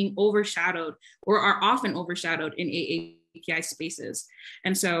specifically are being overshadowed or are often overshadowed in AAPI spaces.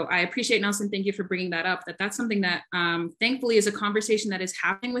 And so I appreciate, Nelson, thank you for bringing that up, that's something that thankfully is a conversation that is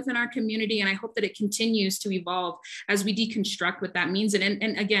happening within our community. And I hope that it continues to evolve as we deconstruct what that means.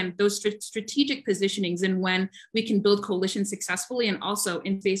 And again, those strategic positionings and when we can build coalitions successfully, and also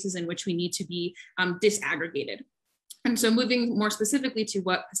in spaces in which we need to be disaggregated. And so moving more specifically to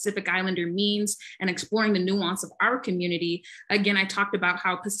what Pacific Islander means and exploring the nuance of our community, again, I talked about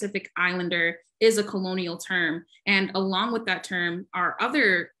how Pacific Islander is a colonial term. And along with that term are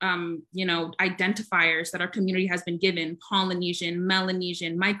other, identifiers that our community has been given: Polynesian,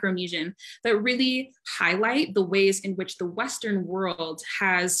 Melanesian, Micronesian, that really highlight the ways in which the Western world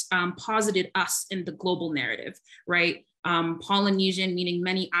has posited us in the global narrative, right? Polynesian meaning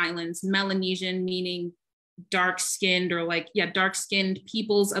many islands, Melanesian meaning dark-skinned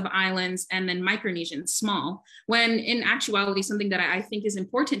peoples of islands, and then Micronesian, small. When in actuality, something that I think is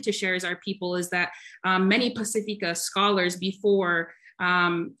important to share as our people is that many Pacifica scholars before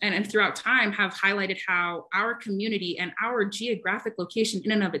and throughout time have highlighted how our community and our geographic location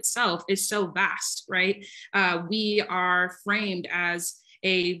in and of itself is so vast, right? We are framed as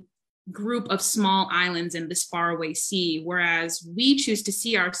a group of small islands in this faraway sea, whereas we choose to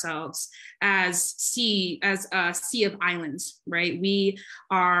see ourselves as a sea of islands, right? We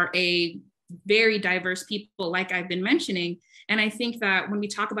are a very diverse people, like I've been mentioning. And I think that when we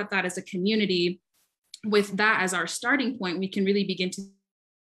talk about that as a community, with that as our starting point, we can really begin to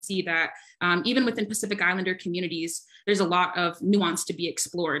see that even within Pacific Islander communities, there's a lot of nuance to be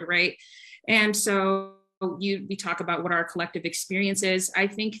explored, right? And so we talk about what our collective experience is. I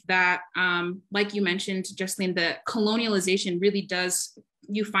think that, like you mentioned, Justine, the colonialization really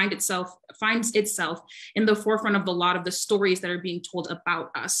finds itself in the forefront of a lot of the stories that are being told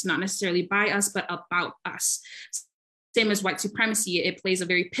about us, not necessarily by us, but about us. Same as white supremacy, it plays a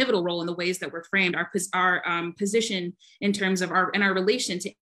very pivotal role in the ways that we're framed. Our position in terms of our relation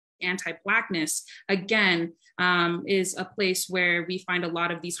to anti-Blackness, again, is a place where we find a lot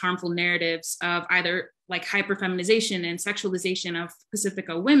of these harmful narratives of either like hyperfeminization and sexualization of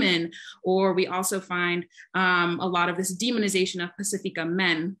Pacifica women, or we also find a lot of this demonization of Pacifica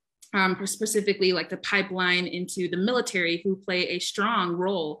men, specifically like the pipeline into the military, who play a strong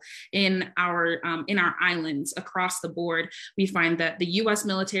role in our islands across the board. We find that the US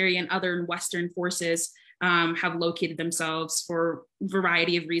military and other Western forces have located themselves for a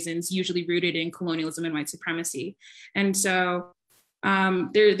variety of reasons, usually rooted in colonialism and white supremacy. And so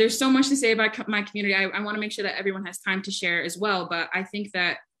There's so much to say about my community. I want to make sure that everyone has time to share as well. But I think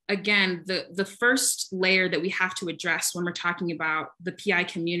that, again, the first layer that we have to address when we're talking about the PI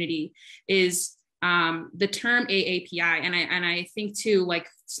community is the term AAPI. And I think too, like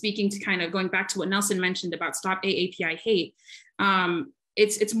speaking to kind of going back to what Nelson mentioned about Stop AAPI Hate,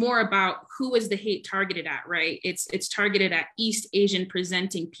 it's more about who is the hate targeted at, right? It's targeted at East Asian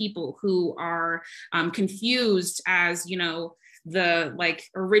presenting people who are confused as, you know, the like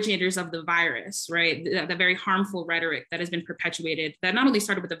originators of the virus, right? The very harmful rhetoric that has been perpetuated, that not only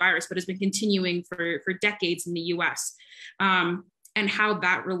started with the virus, but has been continuing for decades in the US. And how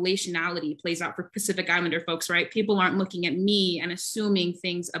that relationality plays out for Pacific Islander folks, right? People aren't looking at me and assuming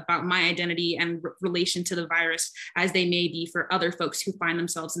things about my identity and relation to the virus as they may be for other folks who find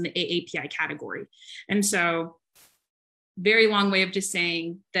themselves in the AAPI category. And so, very long way of just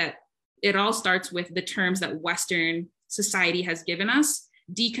saying that it all starts with the terms that Western society has given us,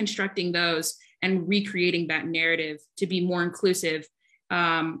 deconstructing those and recreating that narrative to be more inclusive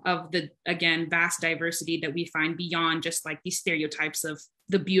of the, again, vast diversity that we find beyond just like these stereotypes of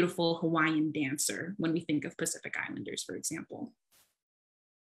the beautiful Hawaiian dancer when we think of Pacific Islanders, for example.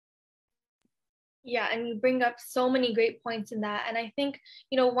 Yeah, and you bring up so many great points in that. And I think,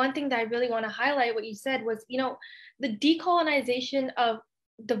 you know, one thing that I really want to highlight what you said was, you know, the decolonization of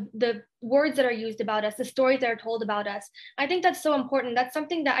the words that are used about us, the stories that are told about us. I think that's so important. That's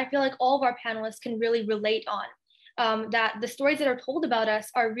something that I feel like all of our panelists can really relate on. That the stories that are told about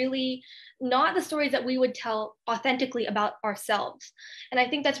us are really not the stories that we would tell authentically about ourselves. And I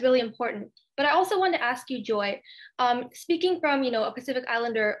think that's really important. But I also want to ask you, Joy, speaking from, you know, a Pacific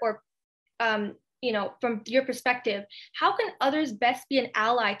Islander or, you know, from your perspective, how can others best be an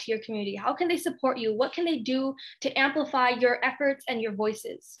ally to your community? How can they support you? What can they do to amplify your efforts and your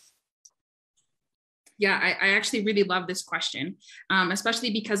voices? Yeah, I actually really love this question, especially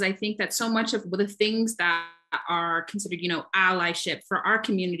because I think that so much of the things that are considered, you know, allyship for our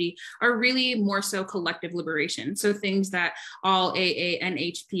community are really more so collective liberation. So things that all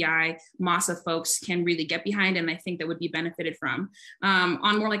AANHPI MASA folks can really get behind, and I think that would be benefited from.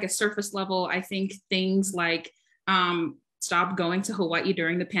 On more like a surface level, I think things like stop going to Hawaii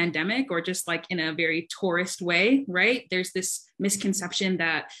during the pandemic, or just like in a very tourist way, right? There's this misconception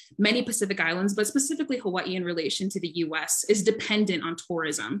that many Pacific Islands, but specifically Hawaii in relation to the US, is dependent on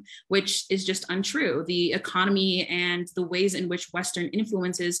tourism, which is just untrue. The economy and the ways in which Western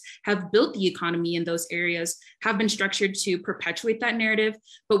influences have built the economy in those areas have been structured to perpetuate that narrative,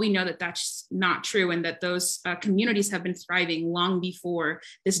 but we know that that's not true, and that those communities have been thriving long before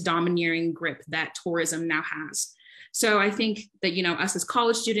this domineering grip that tourism now has. So I think that, you know, us as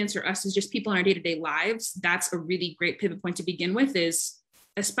college students or us as just people in our day-to-day lives, that's a really great pivot point to begin with, is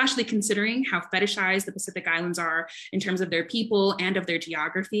especially considering how fetishized the Pacific Islands are in terms of their people and of their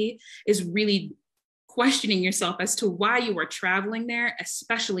geography, is really questioning yourself as to why you are traveling there,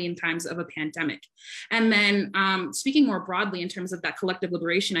 especially in times of a pandemic. And then speaking more broadly in terms of that collective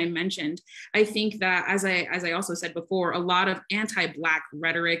liberation I mentioned, I think that, as I also said before, a lot of anti-Black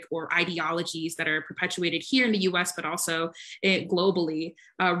rhetoric or ideologies that are perpetuated here in the US, but also globally,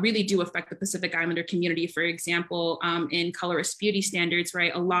 really do affect the Pacific Islander community. For example, in colorist beauty standards,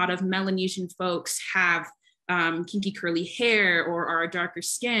 right, a lot of Melanesian folks have kinky curly hair or are darker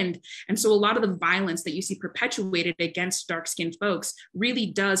skinned. And so a lot of the violence that you see perpetuated against dark skinned folks really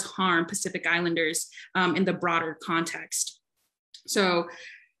does harm Pacific Islanders in the broader context. So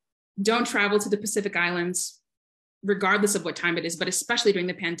don't travel to the Pacific Islands, regardless of what time it is, but especially during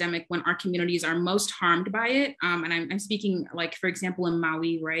the pandemic when our communities are most harmed by it. And I'm speaking, like, for example, in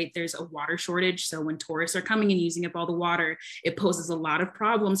Maui, right, there's a water shortage. So when tourists are coming and using up all the water, it poses a lot of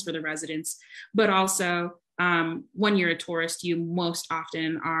problems for the residents. But also, when you're a tourist, you most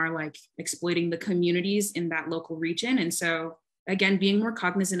often are like exploiting the communities in that local region. And so again, being more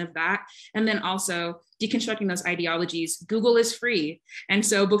cognizant of that, and then also deconstructing those ideologies. Google is free. And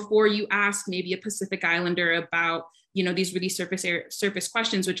so before you ask maybe a Pacific Islander about, you know, these really surface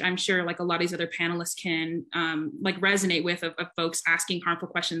questions, which I'm sure like a lot of these other panelists can like resonate with, of folks asking harmful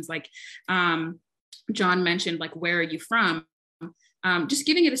questions like John mentioned, like, where are you from? Just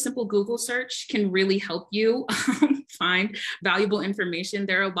giving it a simple Google search can really help you find valuable information.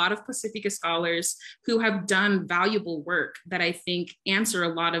 There are a lot of Pacifica scholars who have done valuable work that I think answer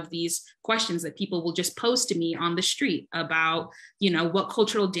a lot of these questions that people will just pose to me on the street about, you know, what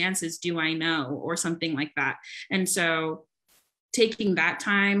cultural dances do I know, or something like that. And so taking that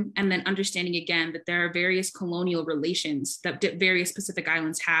time, and then understanding again that there are various colonial relations that various Pacific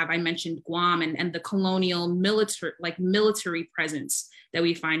Islands have. I mentioned Guam and the colonial military presence that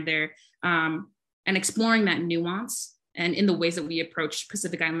we find there, and exploring that nuance and in the ways that we approach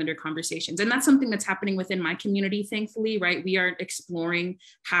Pacific Islander conversations. And that's something that's happening within my community, thankfully, right? We are exploring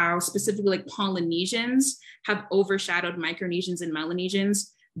how specifically like Polynesians have overshadowed Micronesians and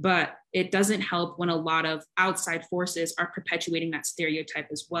Melanesians, but it doesn't help when a lot of outside forces are perpetuating that stereotype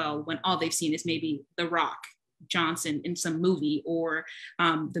as well, when all they've seen is maybe The Rock Johnson in some movie or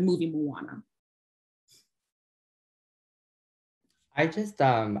the movie Moana. I just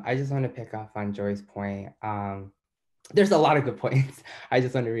want to pick up on Joy's point. There's a lot of good points. I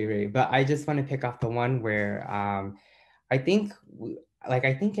just want to reiterate, but I just want to pick off the one where I think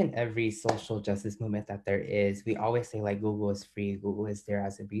I think in every social justice movement that there is, we always say like Google is free, Google is there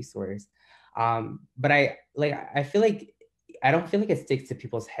as a resource. But I feel like I don't feel like it sticks to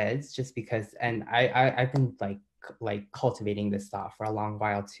people's heads just because, and I've been like cultivating this thought for a long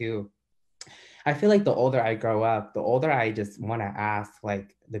while too. I feel like the older I grow up, the older I just want to ask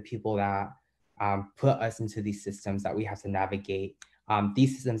like the people that put us into these systems that we have to navigate,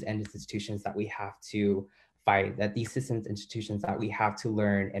 these systems and institutions that we have to fight, that these systems, institutions that we have to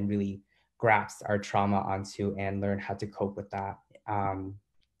learn and really grasp our trauma onto and learn how to cope with that.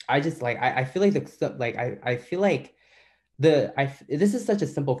 I just like, I feel like I feel like this is such a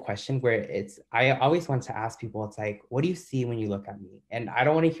simple question where I always want to ask people, it's like, what do you see when you look at me? And I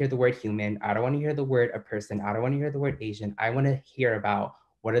don't want to hear the word human. I don't want to hear the word a person. I don't want to hear the word Asian. I want to hear about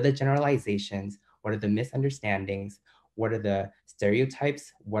what are the generalizations, what are the misunderstandings, what are the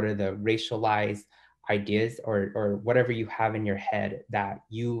stereotypes, what are the racialized ideas or whatever you have in your head that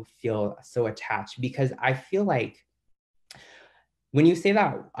you feel so attached. Because I feel like when you say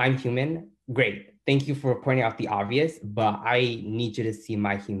that I'm human, great. Thank you for pointing out the obvious, but I need you to see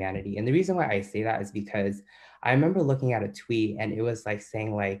my humanity. And the reason why I say that is because I remember looking at a tweet and it was like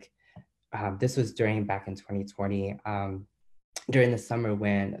saying like, this was back in 2020, during the summer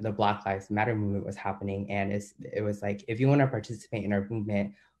when the Black Lives Matter movement was happening. And it was like, if you want to participate in our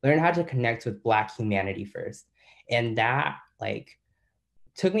movement, learn how to connect with Black humanity first. And that like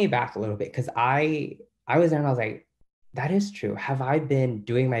took me back a little bit because I was there and I was like, that is true. Have I been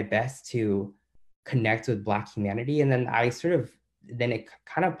doing my best to connect with Black humanity? And then then it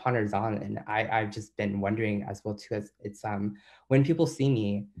kind of ponders on, and I've just been wondering as well too, as it's when people see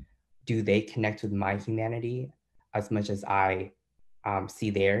me, do they connect with my humanity as much as I see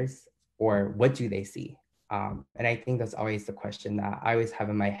theirs, or what do they see? And I think that's always the question that I always have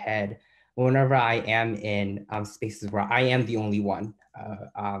in my head whenever I am in spaces where I am the only one.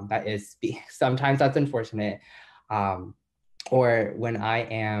 Sometimes that's unfortunate. Or when I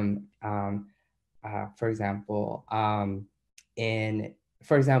am, for example, in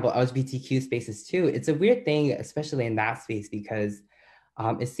LGBTQ spaces too, it's a weird thing, especially in that space, because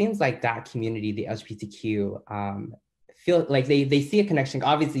it seems like that community, the LGBTQ, feel like they see a connection,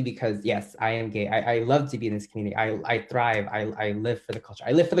 obviously, because yes, I am gay. I love to be in this community. I thrive. I live for the culture.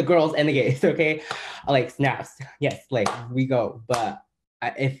 I live for the girls and the gays, okay? Like snaps, yes, like we go. But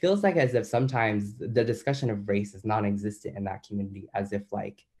it feels like as if sometimes the discussion of race is non-existent in that community, as if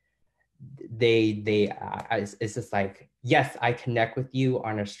like it's just like, yes, I connect with you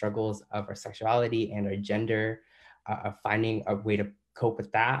on our struggles of our sexuality and our gender, of finding a way to cope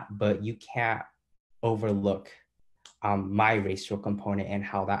with that, but you can't overlook my racial component and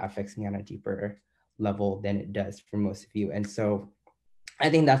how that affects me on a deeper level than it does for most of you. And so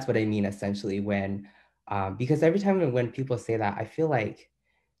I think that's what I mean essentially when, because every time when people say that, I feel like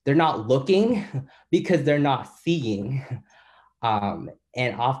they're not looking because they're not seeing.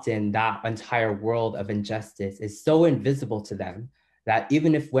 And often that entire world of injustice is so invisible to them that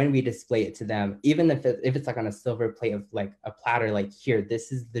even if when we display it to them, even if it's like on a silver plate of like a platter, like here,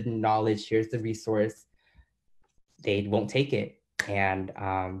 this is the knowledge, here's the resource, they won't take it. And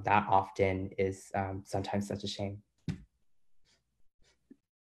that often is sometimes such a shame.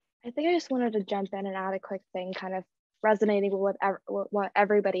 I think I just wanted to jump in and add a quick thing, kind of resonating with what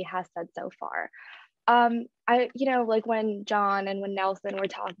everybody has said so far. Like when John and when Nelson were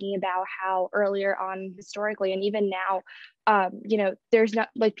talking about how earlier on historically and even now, there's not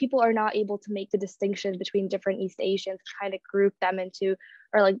like people are not able to make the distinction between different East Asians, kind of group them into,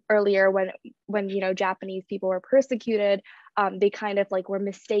 or like earlier when Japanese people were persecuted, they kind of like were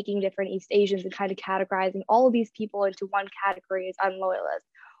mistaking different East Asians and kind of categorizing all of these people into one category as unloyalists.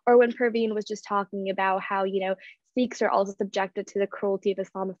 Or when Praveen was just talking about how, Sikhs are also subjected to the cruelty of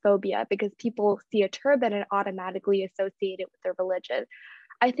Islamophobia because people see a turban and automatically associate it with their religion.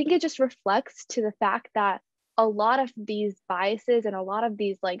 I think it just reflects to the fact that a lot of these biases and a lot of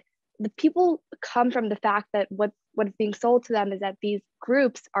these, like, the people come from the fact that what is being sold to them is that these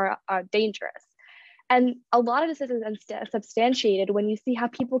groups are dangerous. And a lot of this is substantiated when you see how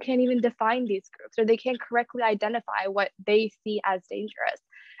people can't even define these groups, or they can't correctly identify what they see as dangerous.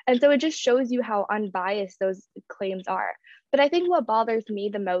 And so it just shows you how unbiased those claims are. But I think what bothers me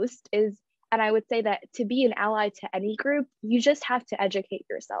the most is, and I would say that to be an ally to any group, you just have to educate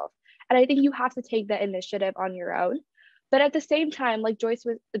yourself. And I think you have to take the initiative on your own. But at the same time, like Joy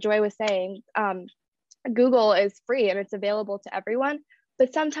was saying, Google is free and it's available to everyone.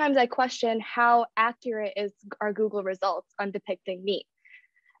 But sometimes I question how accurate are Google results on depicting me.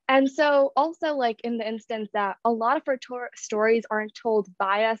 And so also, like in the instance that a lot of our stories aren't told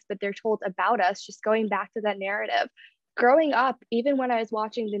by us, but they're told about us, just going back to that narrative. Growing up, even when I was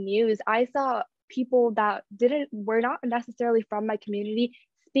watching the news, I saw people that were not necessarily from my community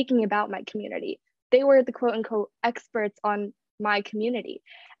speaking about my community. They were the quote unquote experts on my community.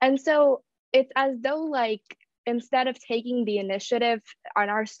 And so it's as though like, instead of taking the initiative on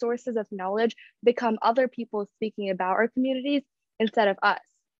our sources of knowledge, become other people speaking about our communities instead of us.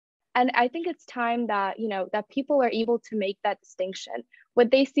 And I think it's time that, that people are able to make that distinction.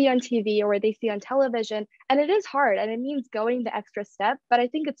 What they see on TV or what they see on television, and it is hard and it means going the extra step, but I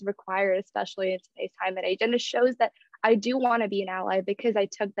think it's required, especially in today's time and age. And it shows that I do want to be an ally because I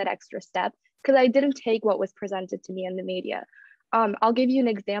took that extra step, because I didn't take what was presented to me in the media. I'll give you an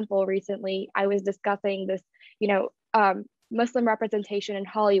example. Recently, I was discussing this, Muslim representation in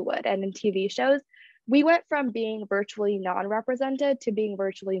Hollywood and in TV shows. We went from being virtually non-represented to being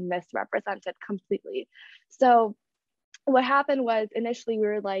virtually misrepresented completely. So what happened was initially we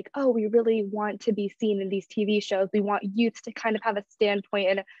were like, oh, we really want to be seen in these TV shows. We want youth to kind of have a standpoint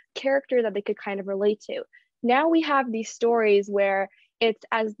and a character that they could kind of relate to. Now we have these stories where it's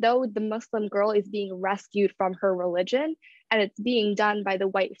as though the Muslim girl is being rescued from her religion, and it's being done by the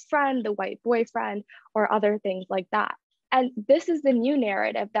white friend, the white boyfriend, or other things like that. And this is the new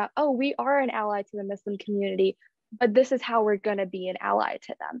narrative that, oh, we are an ally to the Muslim community, but this is how we're going to be an ally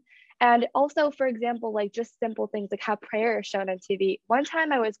to them. And also, for example, like just simple things like how prayer is shown on TV. One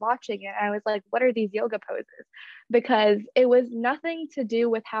time I was watching it and I was like, what are these yoga poses? Because it was nothing to do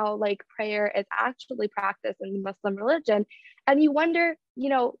with how like prayer is actually practiced in the Muslim religion. And you wonder,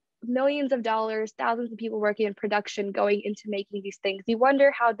 millions of dollars, thousands of people working in production going into making these things. You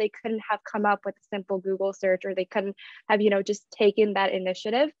wonder how they couldn't have come up with a simple Google search, or they couldn't have, just taken that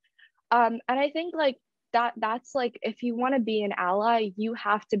initiative. And I think like that's like, if you want to be an ally, you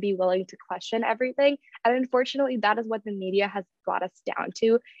have to be willing to question everything. And unfortunately, that is what the media has brought us down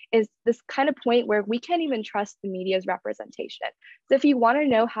to, is this kind of point where we can't even trust the media's representation. So if you want to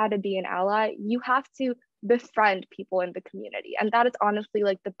know how to be an ally, you have to befriend people in the community. And that is honestly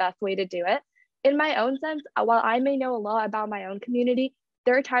like the best way to do it. In my own sense, while I may know a lot about my own community,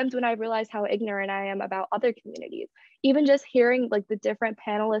 there are times when I realize how ignorant I am about other communities. Even just hearing like the different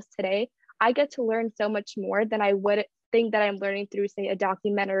panelists today, I get to learn so much more than I would think that I'm learning through, say, a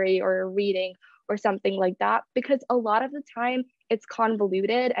documentary or a reading or something like that, because a lot of the time it's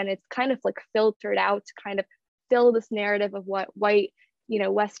convoluted and it's kind of like filtered out to kind of fill this narrative of what white,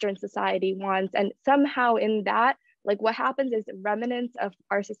 Western society wants. And somehow in that, like what happens is remnants of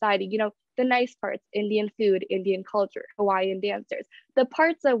our society, the nice parts, Indian food, Indian culture, Hawaiian dancers, the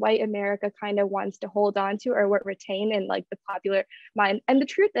parts that white America kind of wants to hold on to or what retain in like the popular mind. And the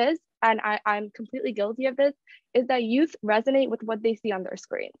truth is, and I'm completely guilty of this, is that youth resonate with what they see on their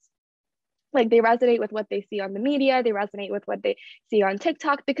screens. Like they resonate with what they see on the media, they resonate with what they see on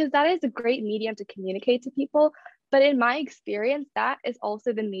TikTok, because that is a great medium to communicate to people. But in my experience, that is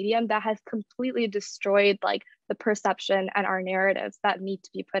also the medium that has completely destroyed like the perception and our narratives that need to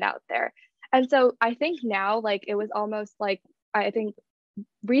be put out there. And so I think now, like it was almost like, I think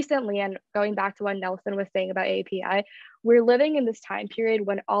recently, and going back to what Nelson was saying about AAPI, we're living in this time period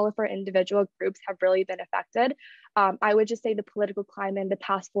when all of our individual groups have really been affected. I would just say the political climate in the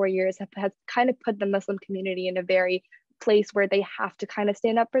past 4 years has kind of put the Muslim community in a very place where they have to kind of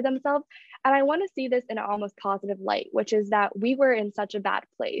stand up for themselves. And I want to see this in an almost positive light, which is that we were in such a bad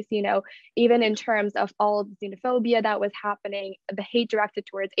place, even in terms of all of the xenophobia that was happening, the hate directed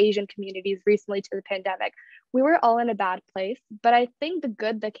towards Asian communities recently to the pandemic. We were all in a bad place, but I think the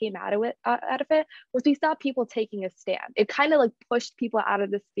good that came out of it was we saw people taking a stand. It kind of like pushed people out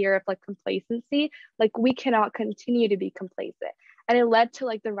of the sphere of like complacency. Like we cannot continue to be complacent. And it led to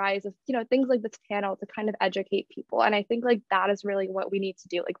like the rise of, things like this panel to kind of educate people. And I think like that is really what we need to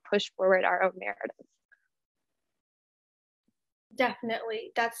do, like push forward our own narratives.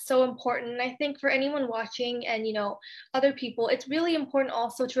 Definitely. That's so important. And I think for anyone watching and, other people, it's really important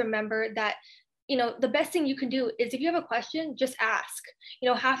also to remember that, the best thing you can do is if you have a question, just ask.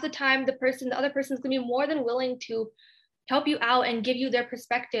 Half the time the other person is going to be more than willing to help you out and give you their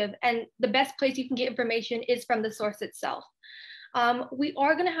perspective. And the best place you can get information is from the source itself. We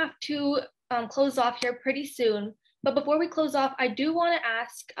are going to have to close off here pretty soon. But before we close off, I do want to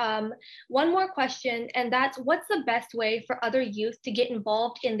ask one more question, and that's what's the best way for other youth to get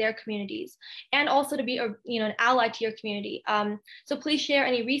involved in their communities and also to be an ally to your community. So please share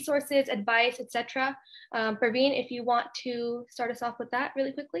any resources, advice, etc. Praveen, if you want to start us off with that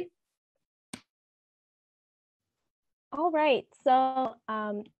really quickly. All right, so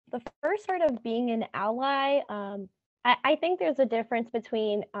the first part of being an ally, I think there's a difference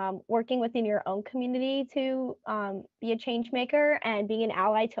between working within your own community to be a change maker and being an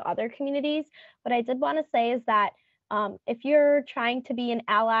ally to other communities. What I did want to say is that if you're trying to be an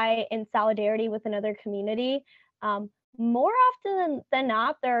ally in solidarity with another community, more often than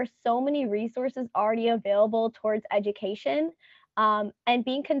not, there are so many resources already available towards education and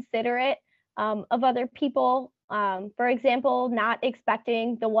being considerate of other people. For example, not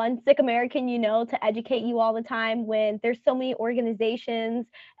expecting the one sick American you know to educate you all the time when there's so many organizations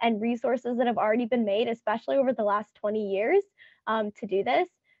and resources that have already been made, especially over the last 20 years to do this.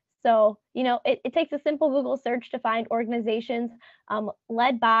 So, it takes a simple Google search to find organizations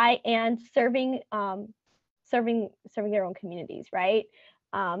led by and serving their own communities, right?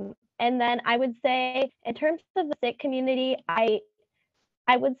 And then I would say in terms of the sick community, I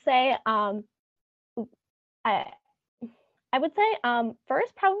would say I would say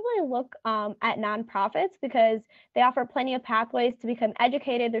first probably look at nonprofits because they offer plenty of pathways to become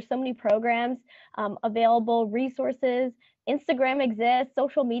educated. There's so many programs available, resources. Instagram exists,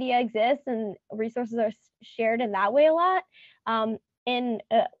 social media exists, and resources are shared in that way a lot. And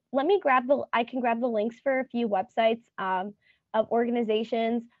I can grab the links for a few websites of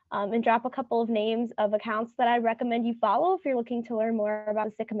organizations and drop a couple of names of accounts that I recommend you follow if you're looking to learn more about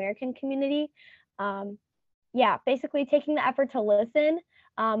the Sikh American community. Yeah, basically taking the effort to listen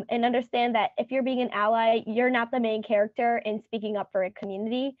and understand that if you're being an ally, you're not the main character in speaking up for a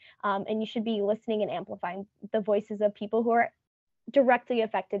community, and you should be listening and amplifying the voices of people who are directly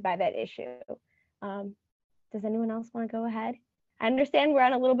affected by that issue. Does anyone else want to go ahead? I understand we're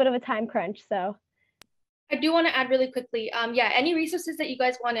on a little bit of a time crunch, so. I do want to add really quickly, yeah, any resources that you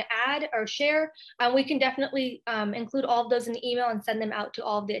guys want to add or share, we can definitely include all of those in the email and send them out to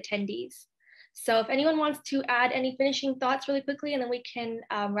all of the attendees. So if anyone wants to add any finishing thoughts really quickly, and then we can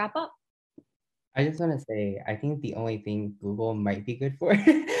wrap up. I just want to say, I think the only thing Google might be good for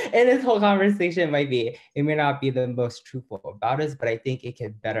in this whole conversation it may not be the most truthful about us, but I think it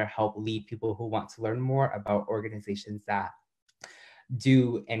can better help lead people who want to learn more about organizations that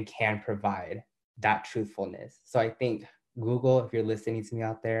do and can provide that truthfulness. So I think Google, if you're listening to me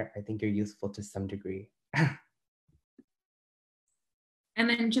out there, I think you're useful to some degree. And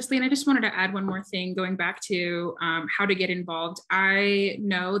then Justine, I just wanted to add one more thing going back to how to get involved. I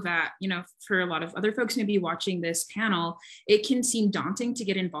know that, for a lot of other folks maybe watching this panel, it can seem daunting to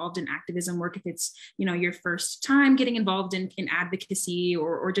get involved in activism work if it's, your first time getting involved in advocacy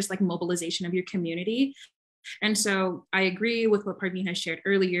or just like mobilization of your community. And so I agree with what Parveen has shared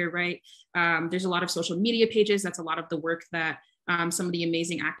earlier, right? There's a lot of social media pages. That's a lot of the work that some of the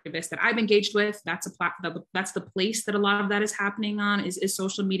amazing activists that I've engaged with, that's the place that a lot of that is happening on is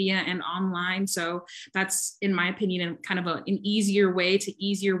social media and online. So that's, in my opinion, kind of an easier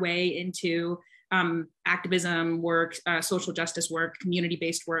way into activism work, social justice work,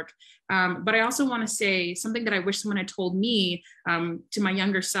 community-based work. But I also want to say something that I wish someone had told me to my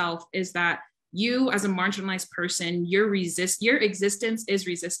younger self is that you as a marginalized person, your existence is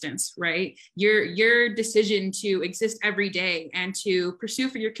resistance, right? Your decision to exist every day and to pursue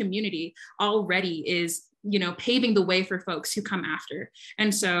for your community already is, paving the way for folks who come after.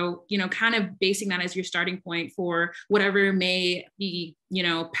 And so, kind of basing that as your starting point for whatever may be,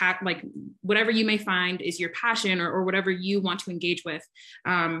 whatever you may find is your passion or whatever you want to engage with,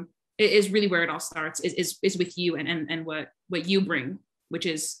 is really where it all starts, is with you and what you bring, which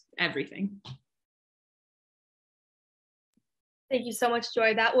is everything. Thank you so much,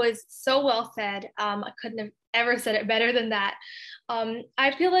 Joy. That was so well said. I couldn't have ever said it better than that.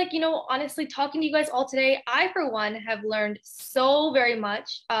 I feel like, honestly, talking to you guys all today, I, for one, have learned so very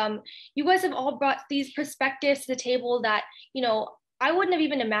much. You guys have all brought these perspectives to the table that, I wouldn't have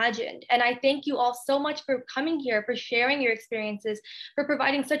even imagined. And I thank you all so much for coming here, for sharing your experiences, for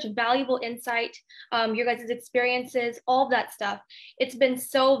providing such valuable insight, your guys' experiences, all of that stuff. It's been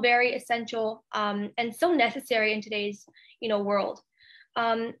so very essential and so necessary in today's, world.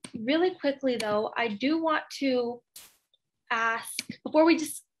 Really quickly though, I do want to ask, before we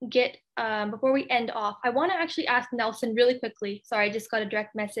just before we end off, I want to actually ask Nelson really quickly. Sorry, I just got a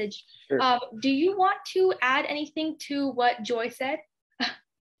direct message. Sure. Do you want to add anything to what Joy said?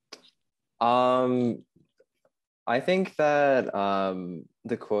 I think that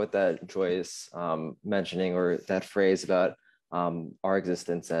the quote that Joy is mentioning, or that phrase about our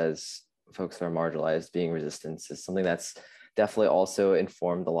existence as folks who are marginalized being resistance, is something that's definitely also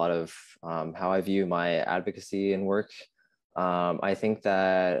informed a lot of how I view my advocacy and work. I think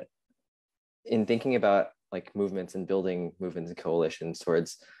that in thinking about like movements and building movements and coalitions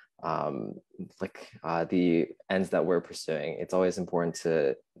towards the ends that we're pursuing, it's always important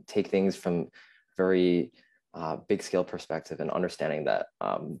to take things from very big scale perspective and understanding that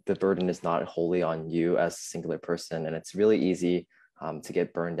the burden is not wholly on you as a singular person. And it's really easy to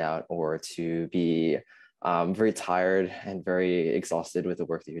get burned out or to be very tired and very exhausted with the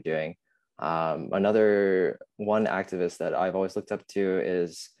work that you're doing. Another one activist that I've always looked up to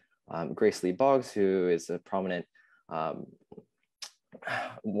is Grace Lee Boggs, who is a prominent,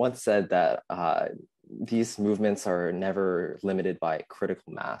 once said that these movements are never limited by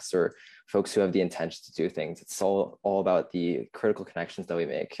critical mass or folks who have the intention to do things. It's all about the critical connections that we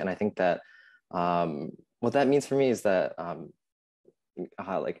make. And I think that what that means for me is that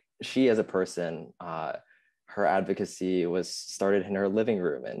like she as a person, her advocacy was started in her living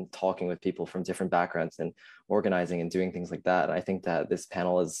room and talking with people from different backgrounds and organizing and doing things like that. And I think that this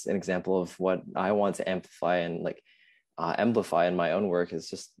panel is an example of what I want to amplify and like amplify in my own work. Is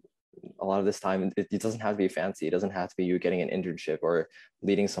just a lot of this time, it doesn't have to be fancy. It doesn't have to be you getting an internship or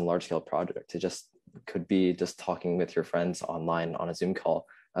leading some large scale project. It just could be just talking with your friends online on a Zoom call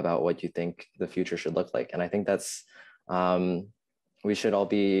about what you think the future should look like. And I think that's, we should all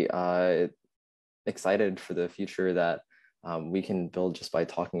be excited for the future that we can build just by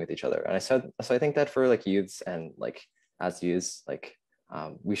talking with each other. And so I think that for like youths and like as youths, like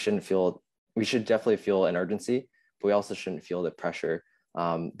we should definitely feel an urgency, but we also shouldn't feel the pressure.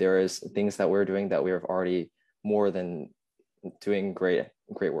 There is things that we're doing that we are already more than doing great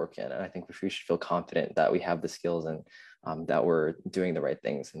work in. And I think we should feel confident that we have the skills and that we're doing the right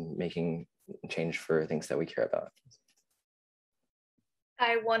things and making change for things that we care about.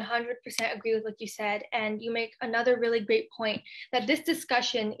 I 100% agree with what you said. And you make another really great point that this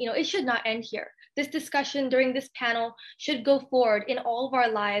discussion, it should not end here. This discussion during this panel should go forward in all of our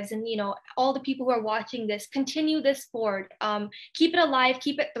lives. And, all the people who are watching this, continue this forward. Keep it alive,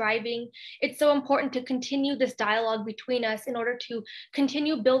 keep it thriving. It's so important to continue this dialogue between us in order to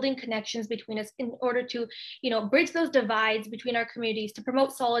continue building connections between us, in order to, bridge those divides between our communities, to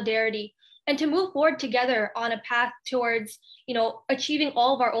promote solidarity, and to move forward together on a path towards, achieving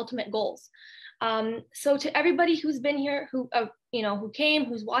all of our ultimate goals. So to everybody who's been here, who came,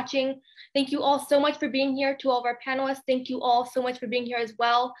 who's watching, thank you all so much for being here. To all of our panelists, thank you all so much for being here as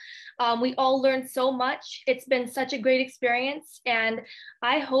well. We all learned so much. It's been such a great experience, and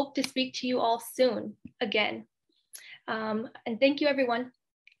I hope to speak to you all soon again. And thank you, everyone.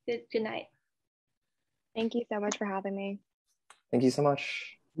 Good night. Thank you so much for having me. Thank you so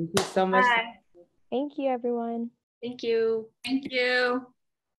much. Thank you so much. Bye. Thank you, everyone. Thank you. Thank you.